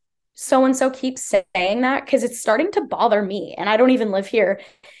that so-and-so keeps saying that? Because it's starting to bother me and I don't even live here.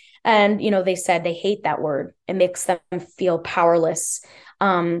 And, they said they hate that word. It makes them feel powerless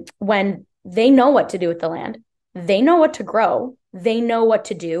when they know what to do with the land. They know what to grow. They know what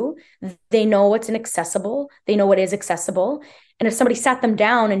to do. They know what's inaccessible. They know what is accessible. And if somebody sat them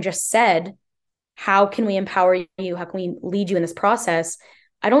down and just said, how can we empower you? How can we lead you in this process?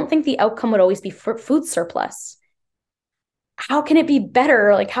 I don't think the outcome would always be food surplus. How can it be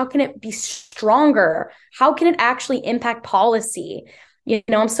better? Like, how can it be stronger? How can it actually impact policy?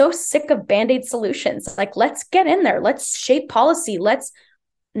 I'm so sick of Band-Aid solutions. Like, let's get in there. Let's shape policy. Let's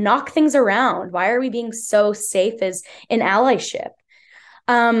knock things around. Why are we being so safe as in allyship?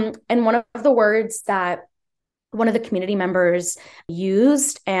 And one of the words that one of the community members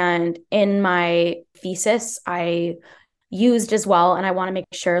used, and in my thesis, I used as well, and I want to make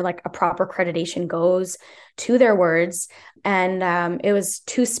sure like a proper accreditation goes to their words. And it was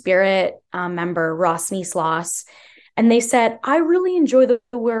Two-Spirit member Ross Neesloss. And they said, I really enjoy the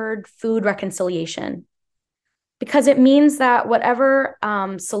word food reconciliation because it means that whatever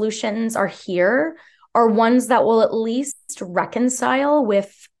solutions are here are ones that will at least reconcile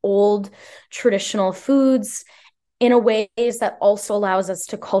with old traditional foods in a ways that also allows us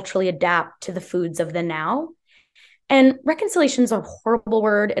to culturally adapt to the foods of the now. And reconciliation is a horrible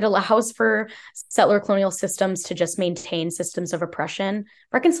word. It allows for settler colonial systems to just maintain systems of oppression.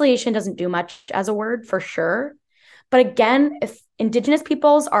 Reconciliation doesn't do much as a word for sure. But again, if Indigenous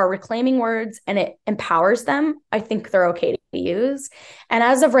peoples are reclaiming words and it empowers them, I think they're okay to use. And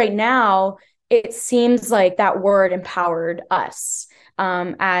as of right now, it seems like that word empowered us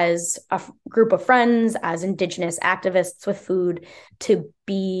as a group of friends, as Indigenous activists with food, to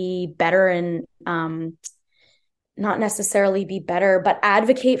be better and not necessarily be better, but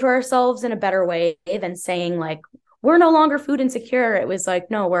advocate for ourselves in a better way than saying like, we're no longer food insecure. It was like,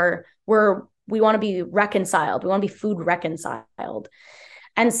 no, we want to be reconciled. We want to be food reconciled.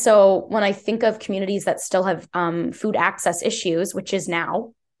 And so when I think of communities that still have food access issues, which is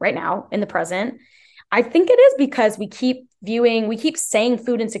right now in the present, I think it is because we keep saying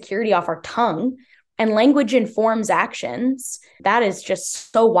food insecurity off our tongue, and language informs actions. That is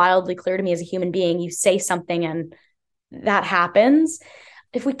just so wildly clear to me as a human being. You say something and that happens.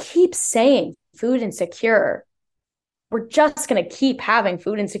 If we keep saying food insecure, we're just going to keep having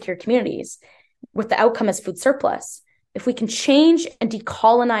food insecure communities with the outcome as food surplus. If we can change and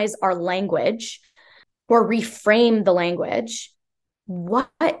decolonize our language or reframe the language,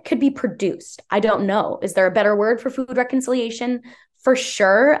 what could be produced? I don't know. Is there a better word for food reconciliation? For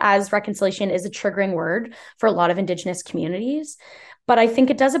sure, as reconciliation is a triggering word for a lot of Indigenous communities. But I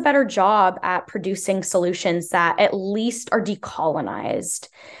think it does a better job at producing solutions that at least are decolonized.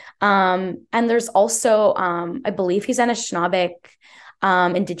 And there's also, I believe he's Anishinaabe,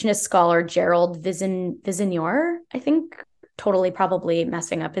 Indigenous scholar Gerald Vizignor, I think, totally probably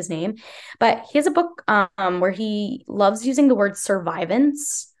messing up his name. But he has a book where he loves using the word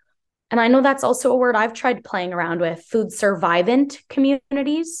survivance. And I know that's also a word I've tried playing around with, food survivant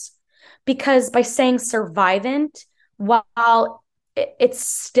communities, because by saying survivant, while it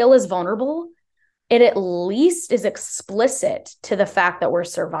still is vulnerable, it at least is explicit to the fact that we're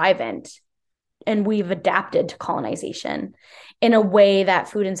survivant and we've adapted to colonization in a way that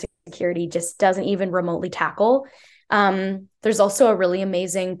food insecurity just doesn't even remotely tackle. There's also a really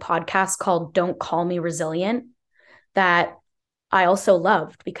amazing podcast called Don't Call Me Resilient that I also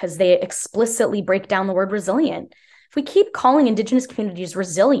loved because they explicitly break down the word resilient. If we keep calling Indigenous communities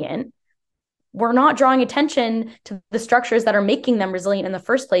resilient, we're not drawing attention to the structures that are making them resilient in the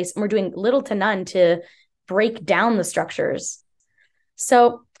first place. And we're doing little to none to break down the structures.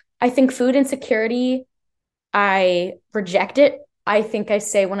 So I think food insecurity, I reject it. I think I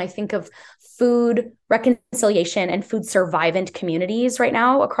say when I think of food reconciliation and food survivant communities right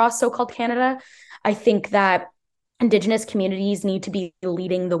now across so-called Canada, I think that Indigenous communities need to be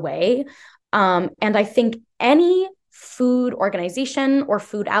leading the way. And I think any food organization or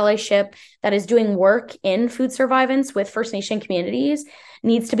food allyship that is doing work in food survivance with First Nation communities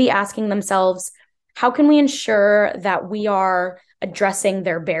needs to be asking themselves, how can we ensure that we are addressing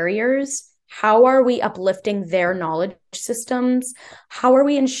their barriers? How are we uplifting their knowledge systems? How are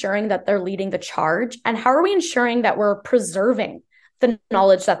we ensuring that they're leading the charge? And how are we ensuring that we're preserving the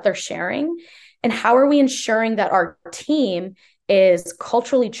knowledge that they're sharing? And how are we ensuring that our team is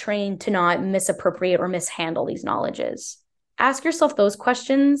culturally trained to not misappropriate or mishandle these knowledges? ask yourself those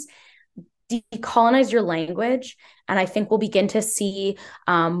questions, decolonize your language, and I think we'll begin to see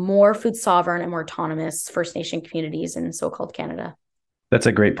more food sovereign and more autonomous First Nation communities in so-called Canada. That's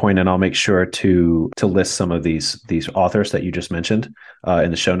a great point, and I'll make sure to list some of these authors that you just mentioned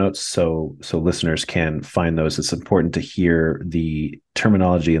in the show notes, so listeners can find those. It's important to hear the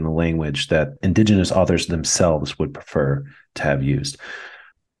terminology and the language that Indigenous authors themselves would prefer to have used.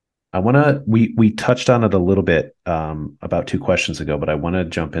 We touched on it a little bit about 2 questions ago, but I want to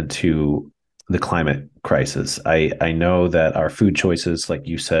jump into the climate crisis. I know that our food choices, like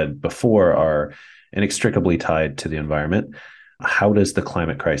you said before, are inextricably tied to the environment. How does the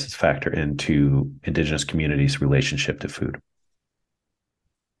climate crisis factor into Indigenous communities' relationship to food?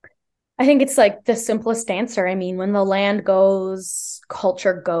 I think it's like the simplest answer. I mean, when the land goes,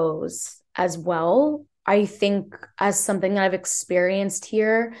 culture goes as well. I think as something that I've experienced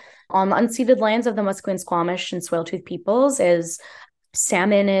here on the unceded lands of the Musqueam, Squamish, and Tsleil-Waututh peoples is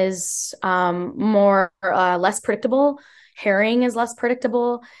salmon is less predictable. Herring is less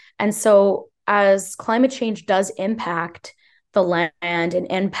predictable. And so as climate change does impact the land and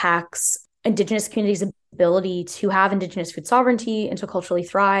impacts Indigenous communities' ability to have Indigenous food sovereignty and to culturally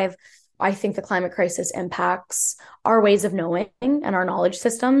thrive, I think the climate crisis impacts our ways of knowing and our knowledge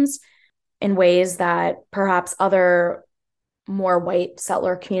systems in ways that perhaps other more white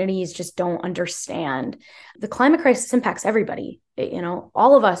settler communities just don't understand. The climate crisis impacts everybody.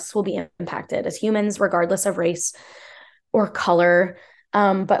 All of us will be impacted as humans, regardless of race or color.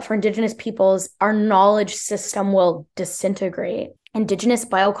 But for Indigenous peoples, our knowledge system will disintegrate. Indigenous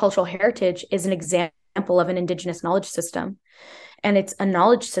biocultural heritage is an example of an Indigenous knowledge system. And it's a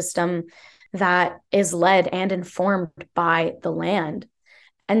knowledge system that is led and informed by the land.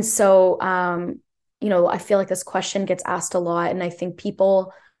 And so, I feel like this question gets asked a lot, and I think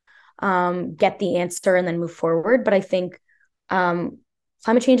people get the answer and then move forward. But I think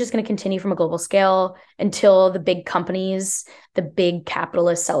climate change is going to continue from a global scale until the big companies, the big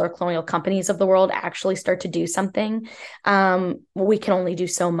capitalist settler colonial companies of the world actually start to do something. We can only do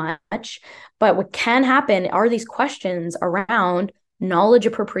so much. But what can happen are these questions around knowledge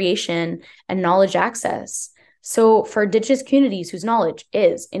appropriation and knowledge access. So for Indigenous communities whose knowledge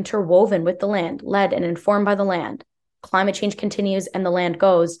is interwoven with the land, led and informed by the land, climate change continues and the land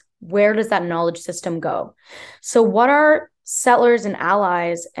goes, where does that knowledge system go? So what are settlers and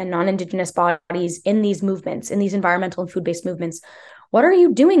allies and non-Indigenous bodies in these movements, in these environmental and food-based movements, what are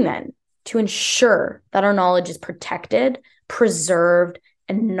you doing then to ensure that our knowledge is protected, preserved,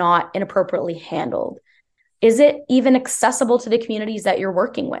 and not inappropriately handled? Is it even accessible to the communities that you're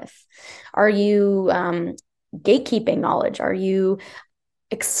working with? Are you gatekeeping knowledge? Are you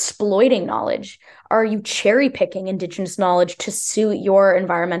exploiting knowledge? Are you cherry picking Indigenous knowledge to suit your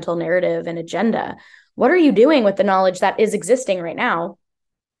environmental narrative and agenda? What are you doing with the knowledge that is existing right now?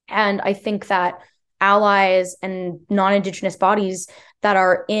 And I think that allies and non-Indigenous bodies that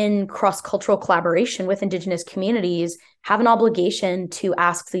are in cross-cultural collaboration with Indigenous communities have an obligation to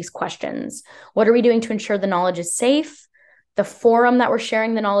ask these questions. What are we doing to ensure the knowledge is safe? The forum that we're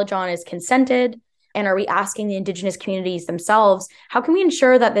sharing the knowledge on is consented? And are we asking the Indigenous communities themselves, how can we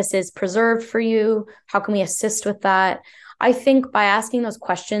ensure that this is preserved for you? How can we assist with that? I think by asking those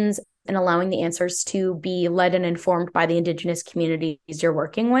questions and allowing the answers to be led and informed by the Indigenous communities you're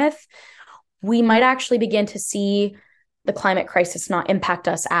working with, we might actually begin to see the climate crisis not impact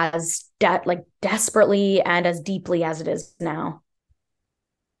us as desperately and as deeply as it is now.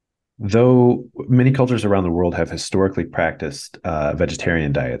 Though many cultures around the world have historically practiced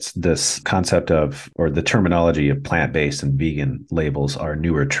vegetarian diets, this concept of, or the terminology of plant-based and vegan labels are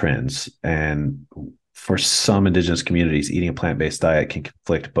newer trends. And for some Indigenous communities, eating a plant-based diet can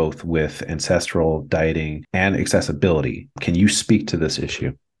conflict both with ancestral dieting and accessibility. Can you speak to this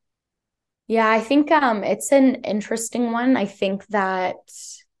issue? Yeah, I think it's an interesting one. I think that,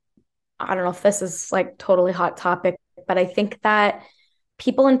 I don't know if this is like totally hot topic, but I think that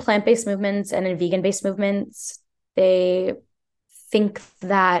people in plant-based movements and in vegan-based movements, they think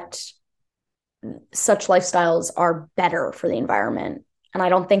that such lifestyles are better for the environment. And I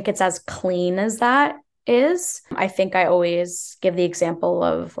don't think it's as clean as that is. I think I always give the example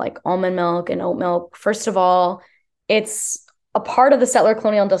of like almond milk and oat milk. First of all, it's a part of the settler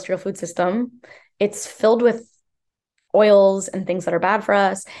colonial industrial food system. It's filled with oils and things that are bad for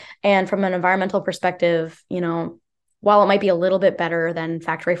us. And from an environmental perspective, while it might be a little bit better than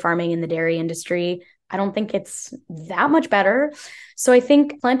factory farming in the dairy industry, I don't think it's that much better. So I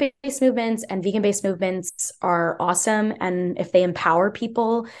think plant-based movements and vegan-based movements are awesome. And if they empower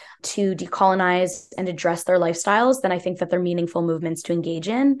people to decolonize and address their lifestyles, then I think that they're meaningful movements to engage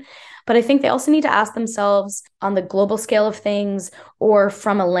in. But I think they also need to ask themselves, on the global scale of things or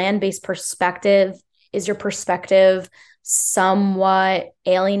from a land-based perspective, is your perspective somewhat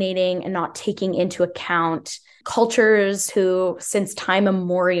alienating and not taking into account cultures who, since time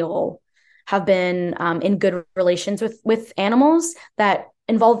immemorial, have been in good relations with animals that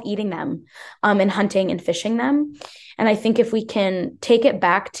involve eating them and hunting and fishing them. And I think if we can take it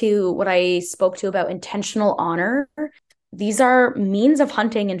back to what I spoke to about intentional honor, these are means of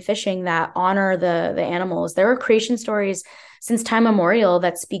hunting and fishing that honor the animals. There are creation stories since time immemorial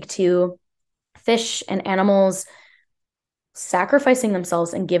that speak to fish and animals sacrificing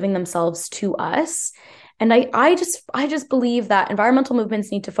themselves and giving themselves to us. And I just believe that environmental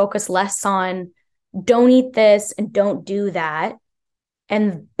movements need to focus less on don't eat this and don't do that,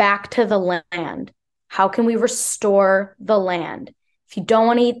 and back to the land. How can we restore the land? If you don't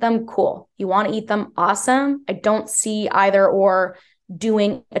want to eat them, cool. You want to eat them, awesome. I don't see either or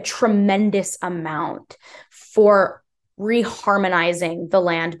doing a tremendous amount for reharmonizing the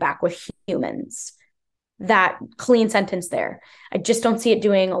land back with humans. That clean sentence there. I just don't see it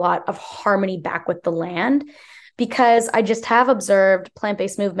doing a lot of harmony back with the land, because I just have observed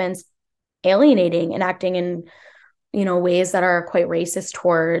plant-based movements alienating and acting in ways that are quite racist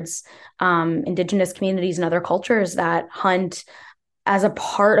towards Indigenous communities and other cultures that hunt as a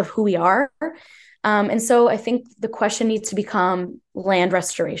part of who we are. And so I think the question needs to become land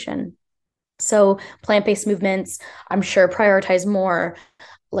restoration. So plant-based movements, I'm sure, prioritize more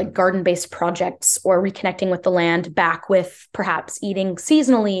like garden-based projects or reconnecting with the land back with perhaps eating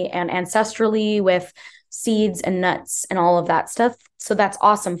seasonally and ancestrally with seeds and nuts and all of that stuff. So that's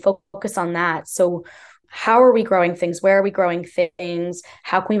awesome. Focus on that. So how are we growing things? Where are we growing things?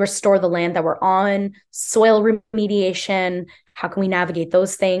 How can we restore the land that we're on? Soil remediation. How can we navigate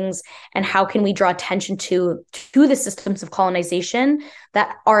those things? And how can we draw attention to the systems of colonization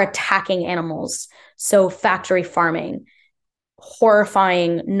that are attacking animals? So factory farming,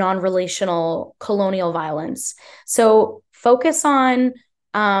 horrifying non-relational colonial violence. So focus on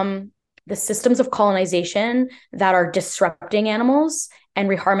the systems of colonization that are disrupting animals and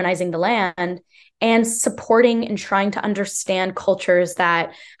reharmonizing the land, and supporting and trying to understand cultures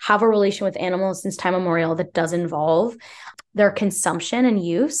that have a relation with animals since time immemorial that does involve their consumption and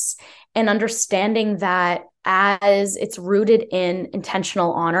use, and understanding that as it's rooted in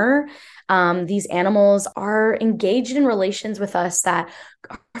intentional honor, these animals are engaged in relations with us that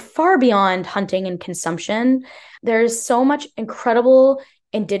are far beyond hunting and consumption. There's so much incredible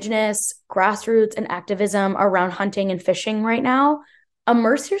Indigenous grassroots and activism around hunting and fishing right now.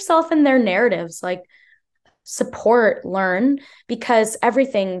 Immerse yourself in their narratives, like support, learn, because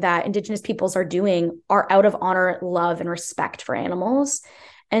everything that Indigenous peoples are doing are out of honor, love, and respect for animals.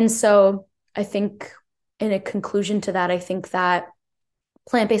 And so I think in a conclusion to that, I think that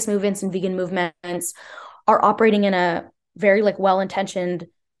plant-based movements and vegan movements are operating in a very well-intentioned,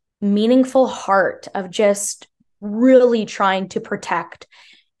 meaningful heart of just really trying to protect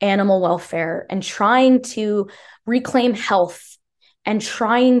animal welfare and trying to reclaim health and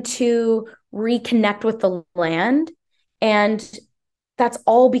trying to reconnect with the land. And that's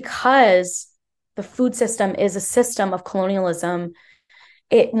all because the food system is a system of colonialism.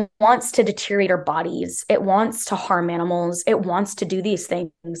 It wants to deteriorate our bodies. It wants to harm animals. It wants to do these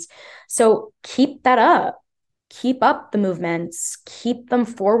things. So keep that up. Keep up the movements, keep them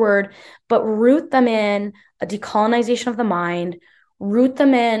forward, but root them in a decolonization of the mind, root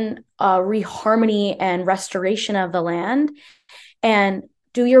them in a reharmony and restoration of the land, and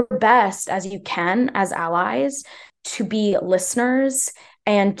do your best as you can as allies to be listeners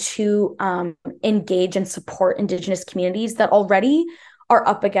and to engage and support Indigenous communities that already are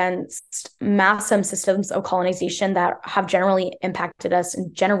up against massive systems of colonization that have generally impacted us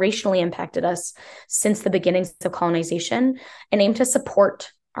and generationally impacted us since the beginnings of colonization, and aim to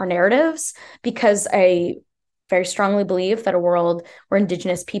support our narratives, because I very strongly believe that a world where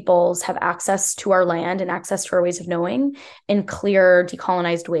Indigenous peoples have access to our land and access to our ways of knowing in clear,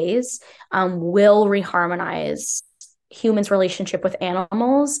 decolonized ways will reharmonize humans' relationship with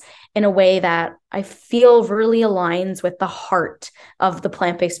animals in a way that I feel really aligns with the heart of the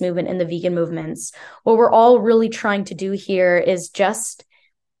plant-based movement and the vegan movements. What we're all really trying to do here is just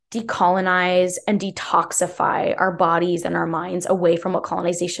decolonize and detoxify our bodies and our minds away from what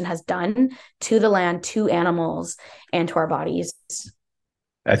colonization has done to the land, to animals, and to our bodies.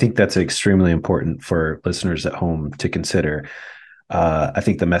 I think that's extremely important for listeners at home to consider. I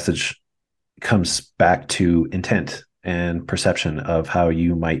think the message comes back to intent and perception of how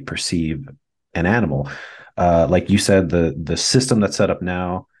you might perceive an animal. Like you said, the system that's set up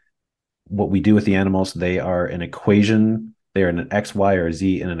now, what we do with the animals, they are an equation they're an X, Y, or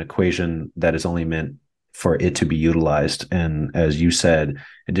Z in an equation that is only meant for it to be utilized. And as you said,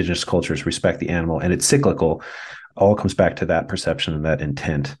 indigenous cultures respect the animal, and it's cyclical. All comes back to that perception and that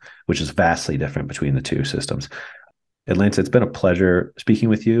intent, which is vastly different between the two systems. Atlanta, it's been a pleasure speaking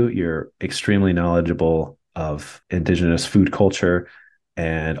with you. You're extremely knowledgeable of indigenous food culture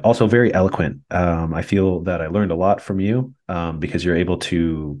and also very eloquent. I feel that I learned a lot from you because you're able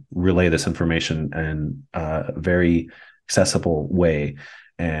to relay this information in a very accessible way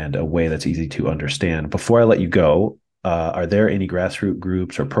and a way that's easy to understand. Before I let you go, are there any grassroots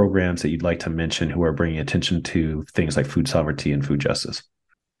groups or programs that you'd like to mention who are bringing attention to things like food sovereignty and food justice?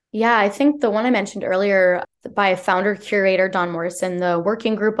 Yeah, I think the one I mentioned earlier by founder curator Don Morrison, the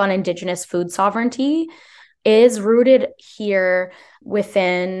Working Group on Indigenous Food Sovereignty, is rooted here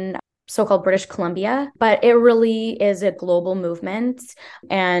within so-called British Columbia, but it really is a global movement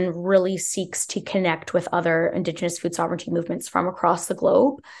and really seeks to connect with other Indigenous food sovereignty movements from across the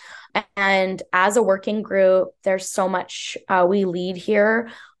globe. And as a working group, there's so much we lead here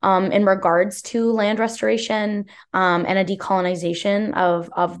in regards to land restoration and a decolonization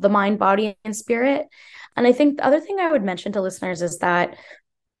of the mind, body, and spirit. And I think the other thing I would mention to listeners is that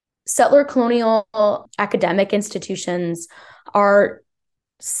settler colonial academic institutions are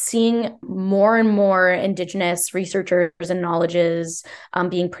seeing more and more Indigenous researchers and knowledges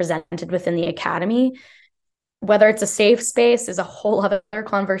being presented within the academy. Whether it's a safe space is a whole other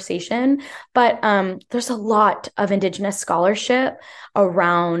conversation, but there's a lot of Indigenous scholarship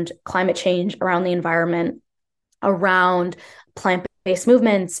around climate change, around the environment, around plant-based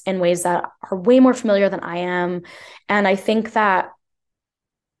movements in ways that are way more familiar than I am. And I think that,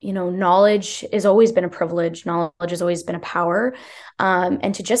 you know, knowledge has always been a privilege. Knowledge has always been a power.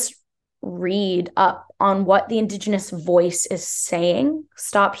 And to just read up on what the Indigenous voice is saying,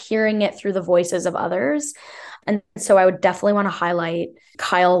 stop hearing it through the voices of others. And so I would definitely want to highlight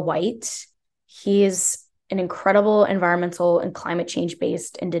Kyle White. He is an incredible environmental and climate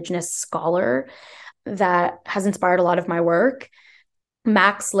change-based Indigenous scholar that has inspired a lot of my work.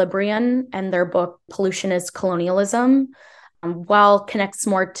 Max Librian and their book, Pollution is Colonialism, while connects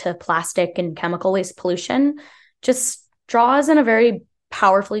more to plastic and chemical waste pollution, just draws in a very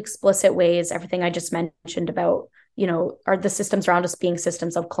powerfully explicit ways everything I just mentioned about, you know, are the systems around us being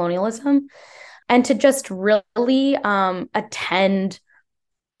systems of colonialism. And to just really attend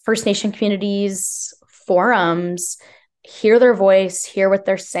First Nation communities, forums, hear their voice, hear what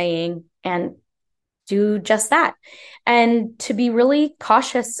they're saying, and do just that. And to be really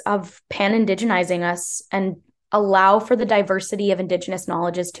cautious of pan-indigenizing us and allow for the diversity of Indigenous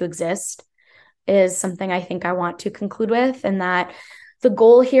knowledges to exist is something I think I want to conclude with. And that the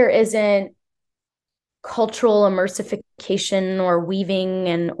goal here isn't cultural immersification or weaving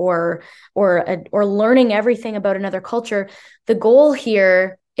and or learning everything about another culture. The goal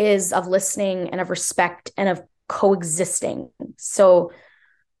here is of listening and of respect and of coexisting. So,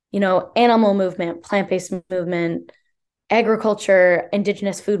 you know, animal movement, plant-based movement, agriculture,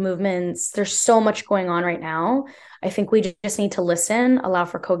 Indigenous food movements, there's so much going on right now. I think we just need to listen, allow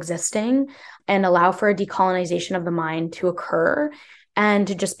for coexisting, and allow for a decolonization of the mind to occur, and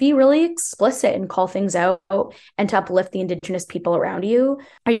to just be really explicit and call things out and to uplift the Indigenous people around you.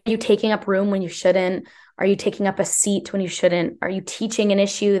 Are you taking up room when you shouldn't? Are you taking up a seat when you shouldn't? Are you teaching an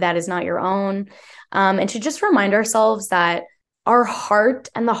issue that is not your own? And to just remind ourselves that our heart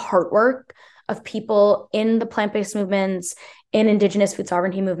and the heart work of people in the plant-based movements, in Indigenous food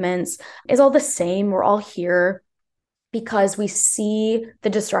sovereignty movements is all the same. We're all here because we see the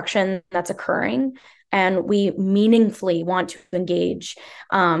destruction that's occurring and we meaningfully want to engage.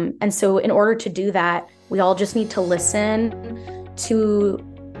 And so in order to do that, we all just need to listen, to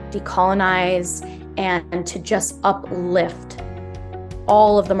decolonize, and to just uplift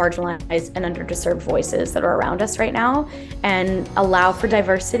all of the marginalized and underserved voices that are around us right now, and allow for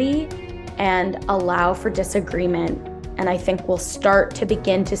diversity and allow for disagreement. And I think we'll start to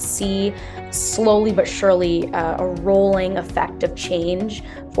begin to see slowly but surely a rolling effect of change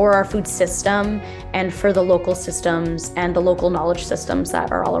for our food system and for the local systems and the local knowledge systems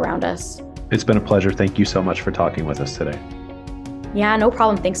that are all around us. It's been a pleasure. Thank you so much for talking with us today. Yeah, no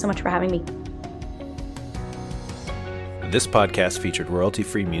problem. Thanks so much for having me. This podcast featured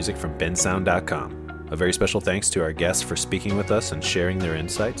royalty-free music from bensound.com. A very special thanks to our guests for speaking with us and sharing their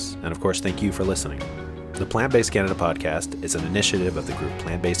insights. And of course, thank you for listening. The Plant-Based Canada podcast is an initiative of the group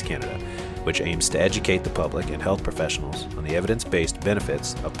Plant-Based Canada, which aims to educate the public and health professionals on the evidence-based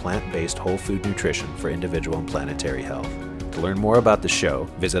benefits of plant-based whole food nutrition for individual and planetary health. To learn more about the show,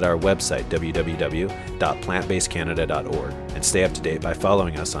 visit our website, www.plantbasedcanada.org, and stay up to date by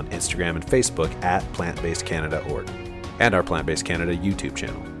following us on Instagram and Facebook at plantbasedcanada.org. and our Plant Based Canada YouTube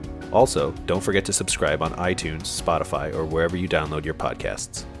channel. Also, don't forget to subscribe on iTunes, Spotify, or wherever you download your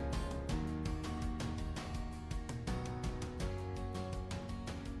podcasts.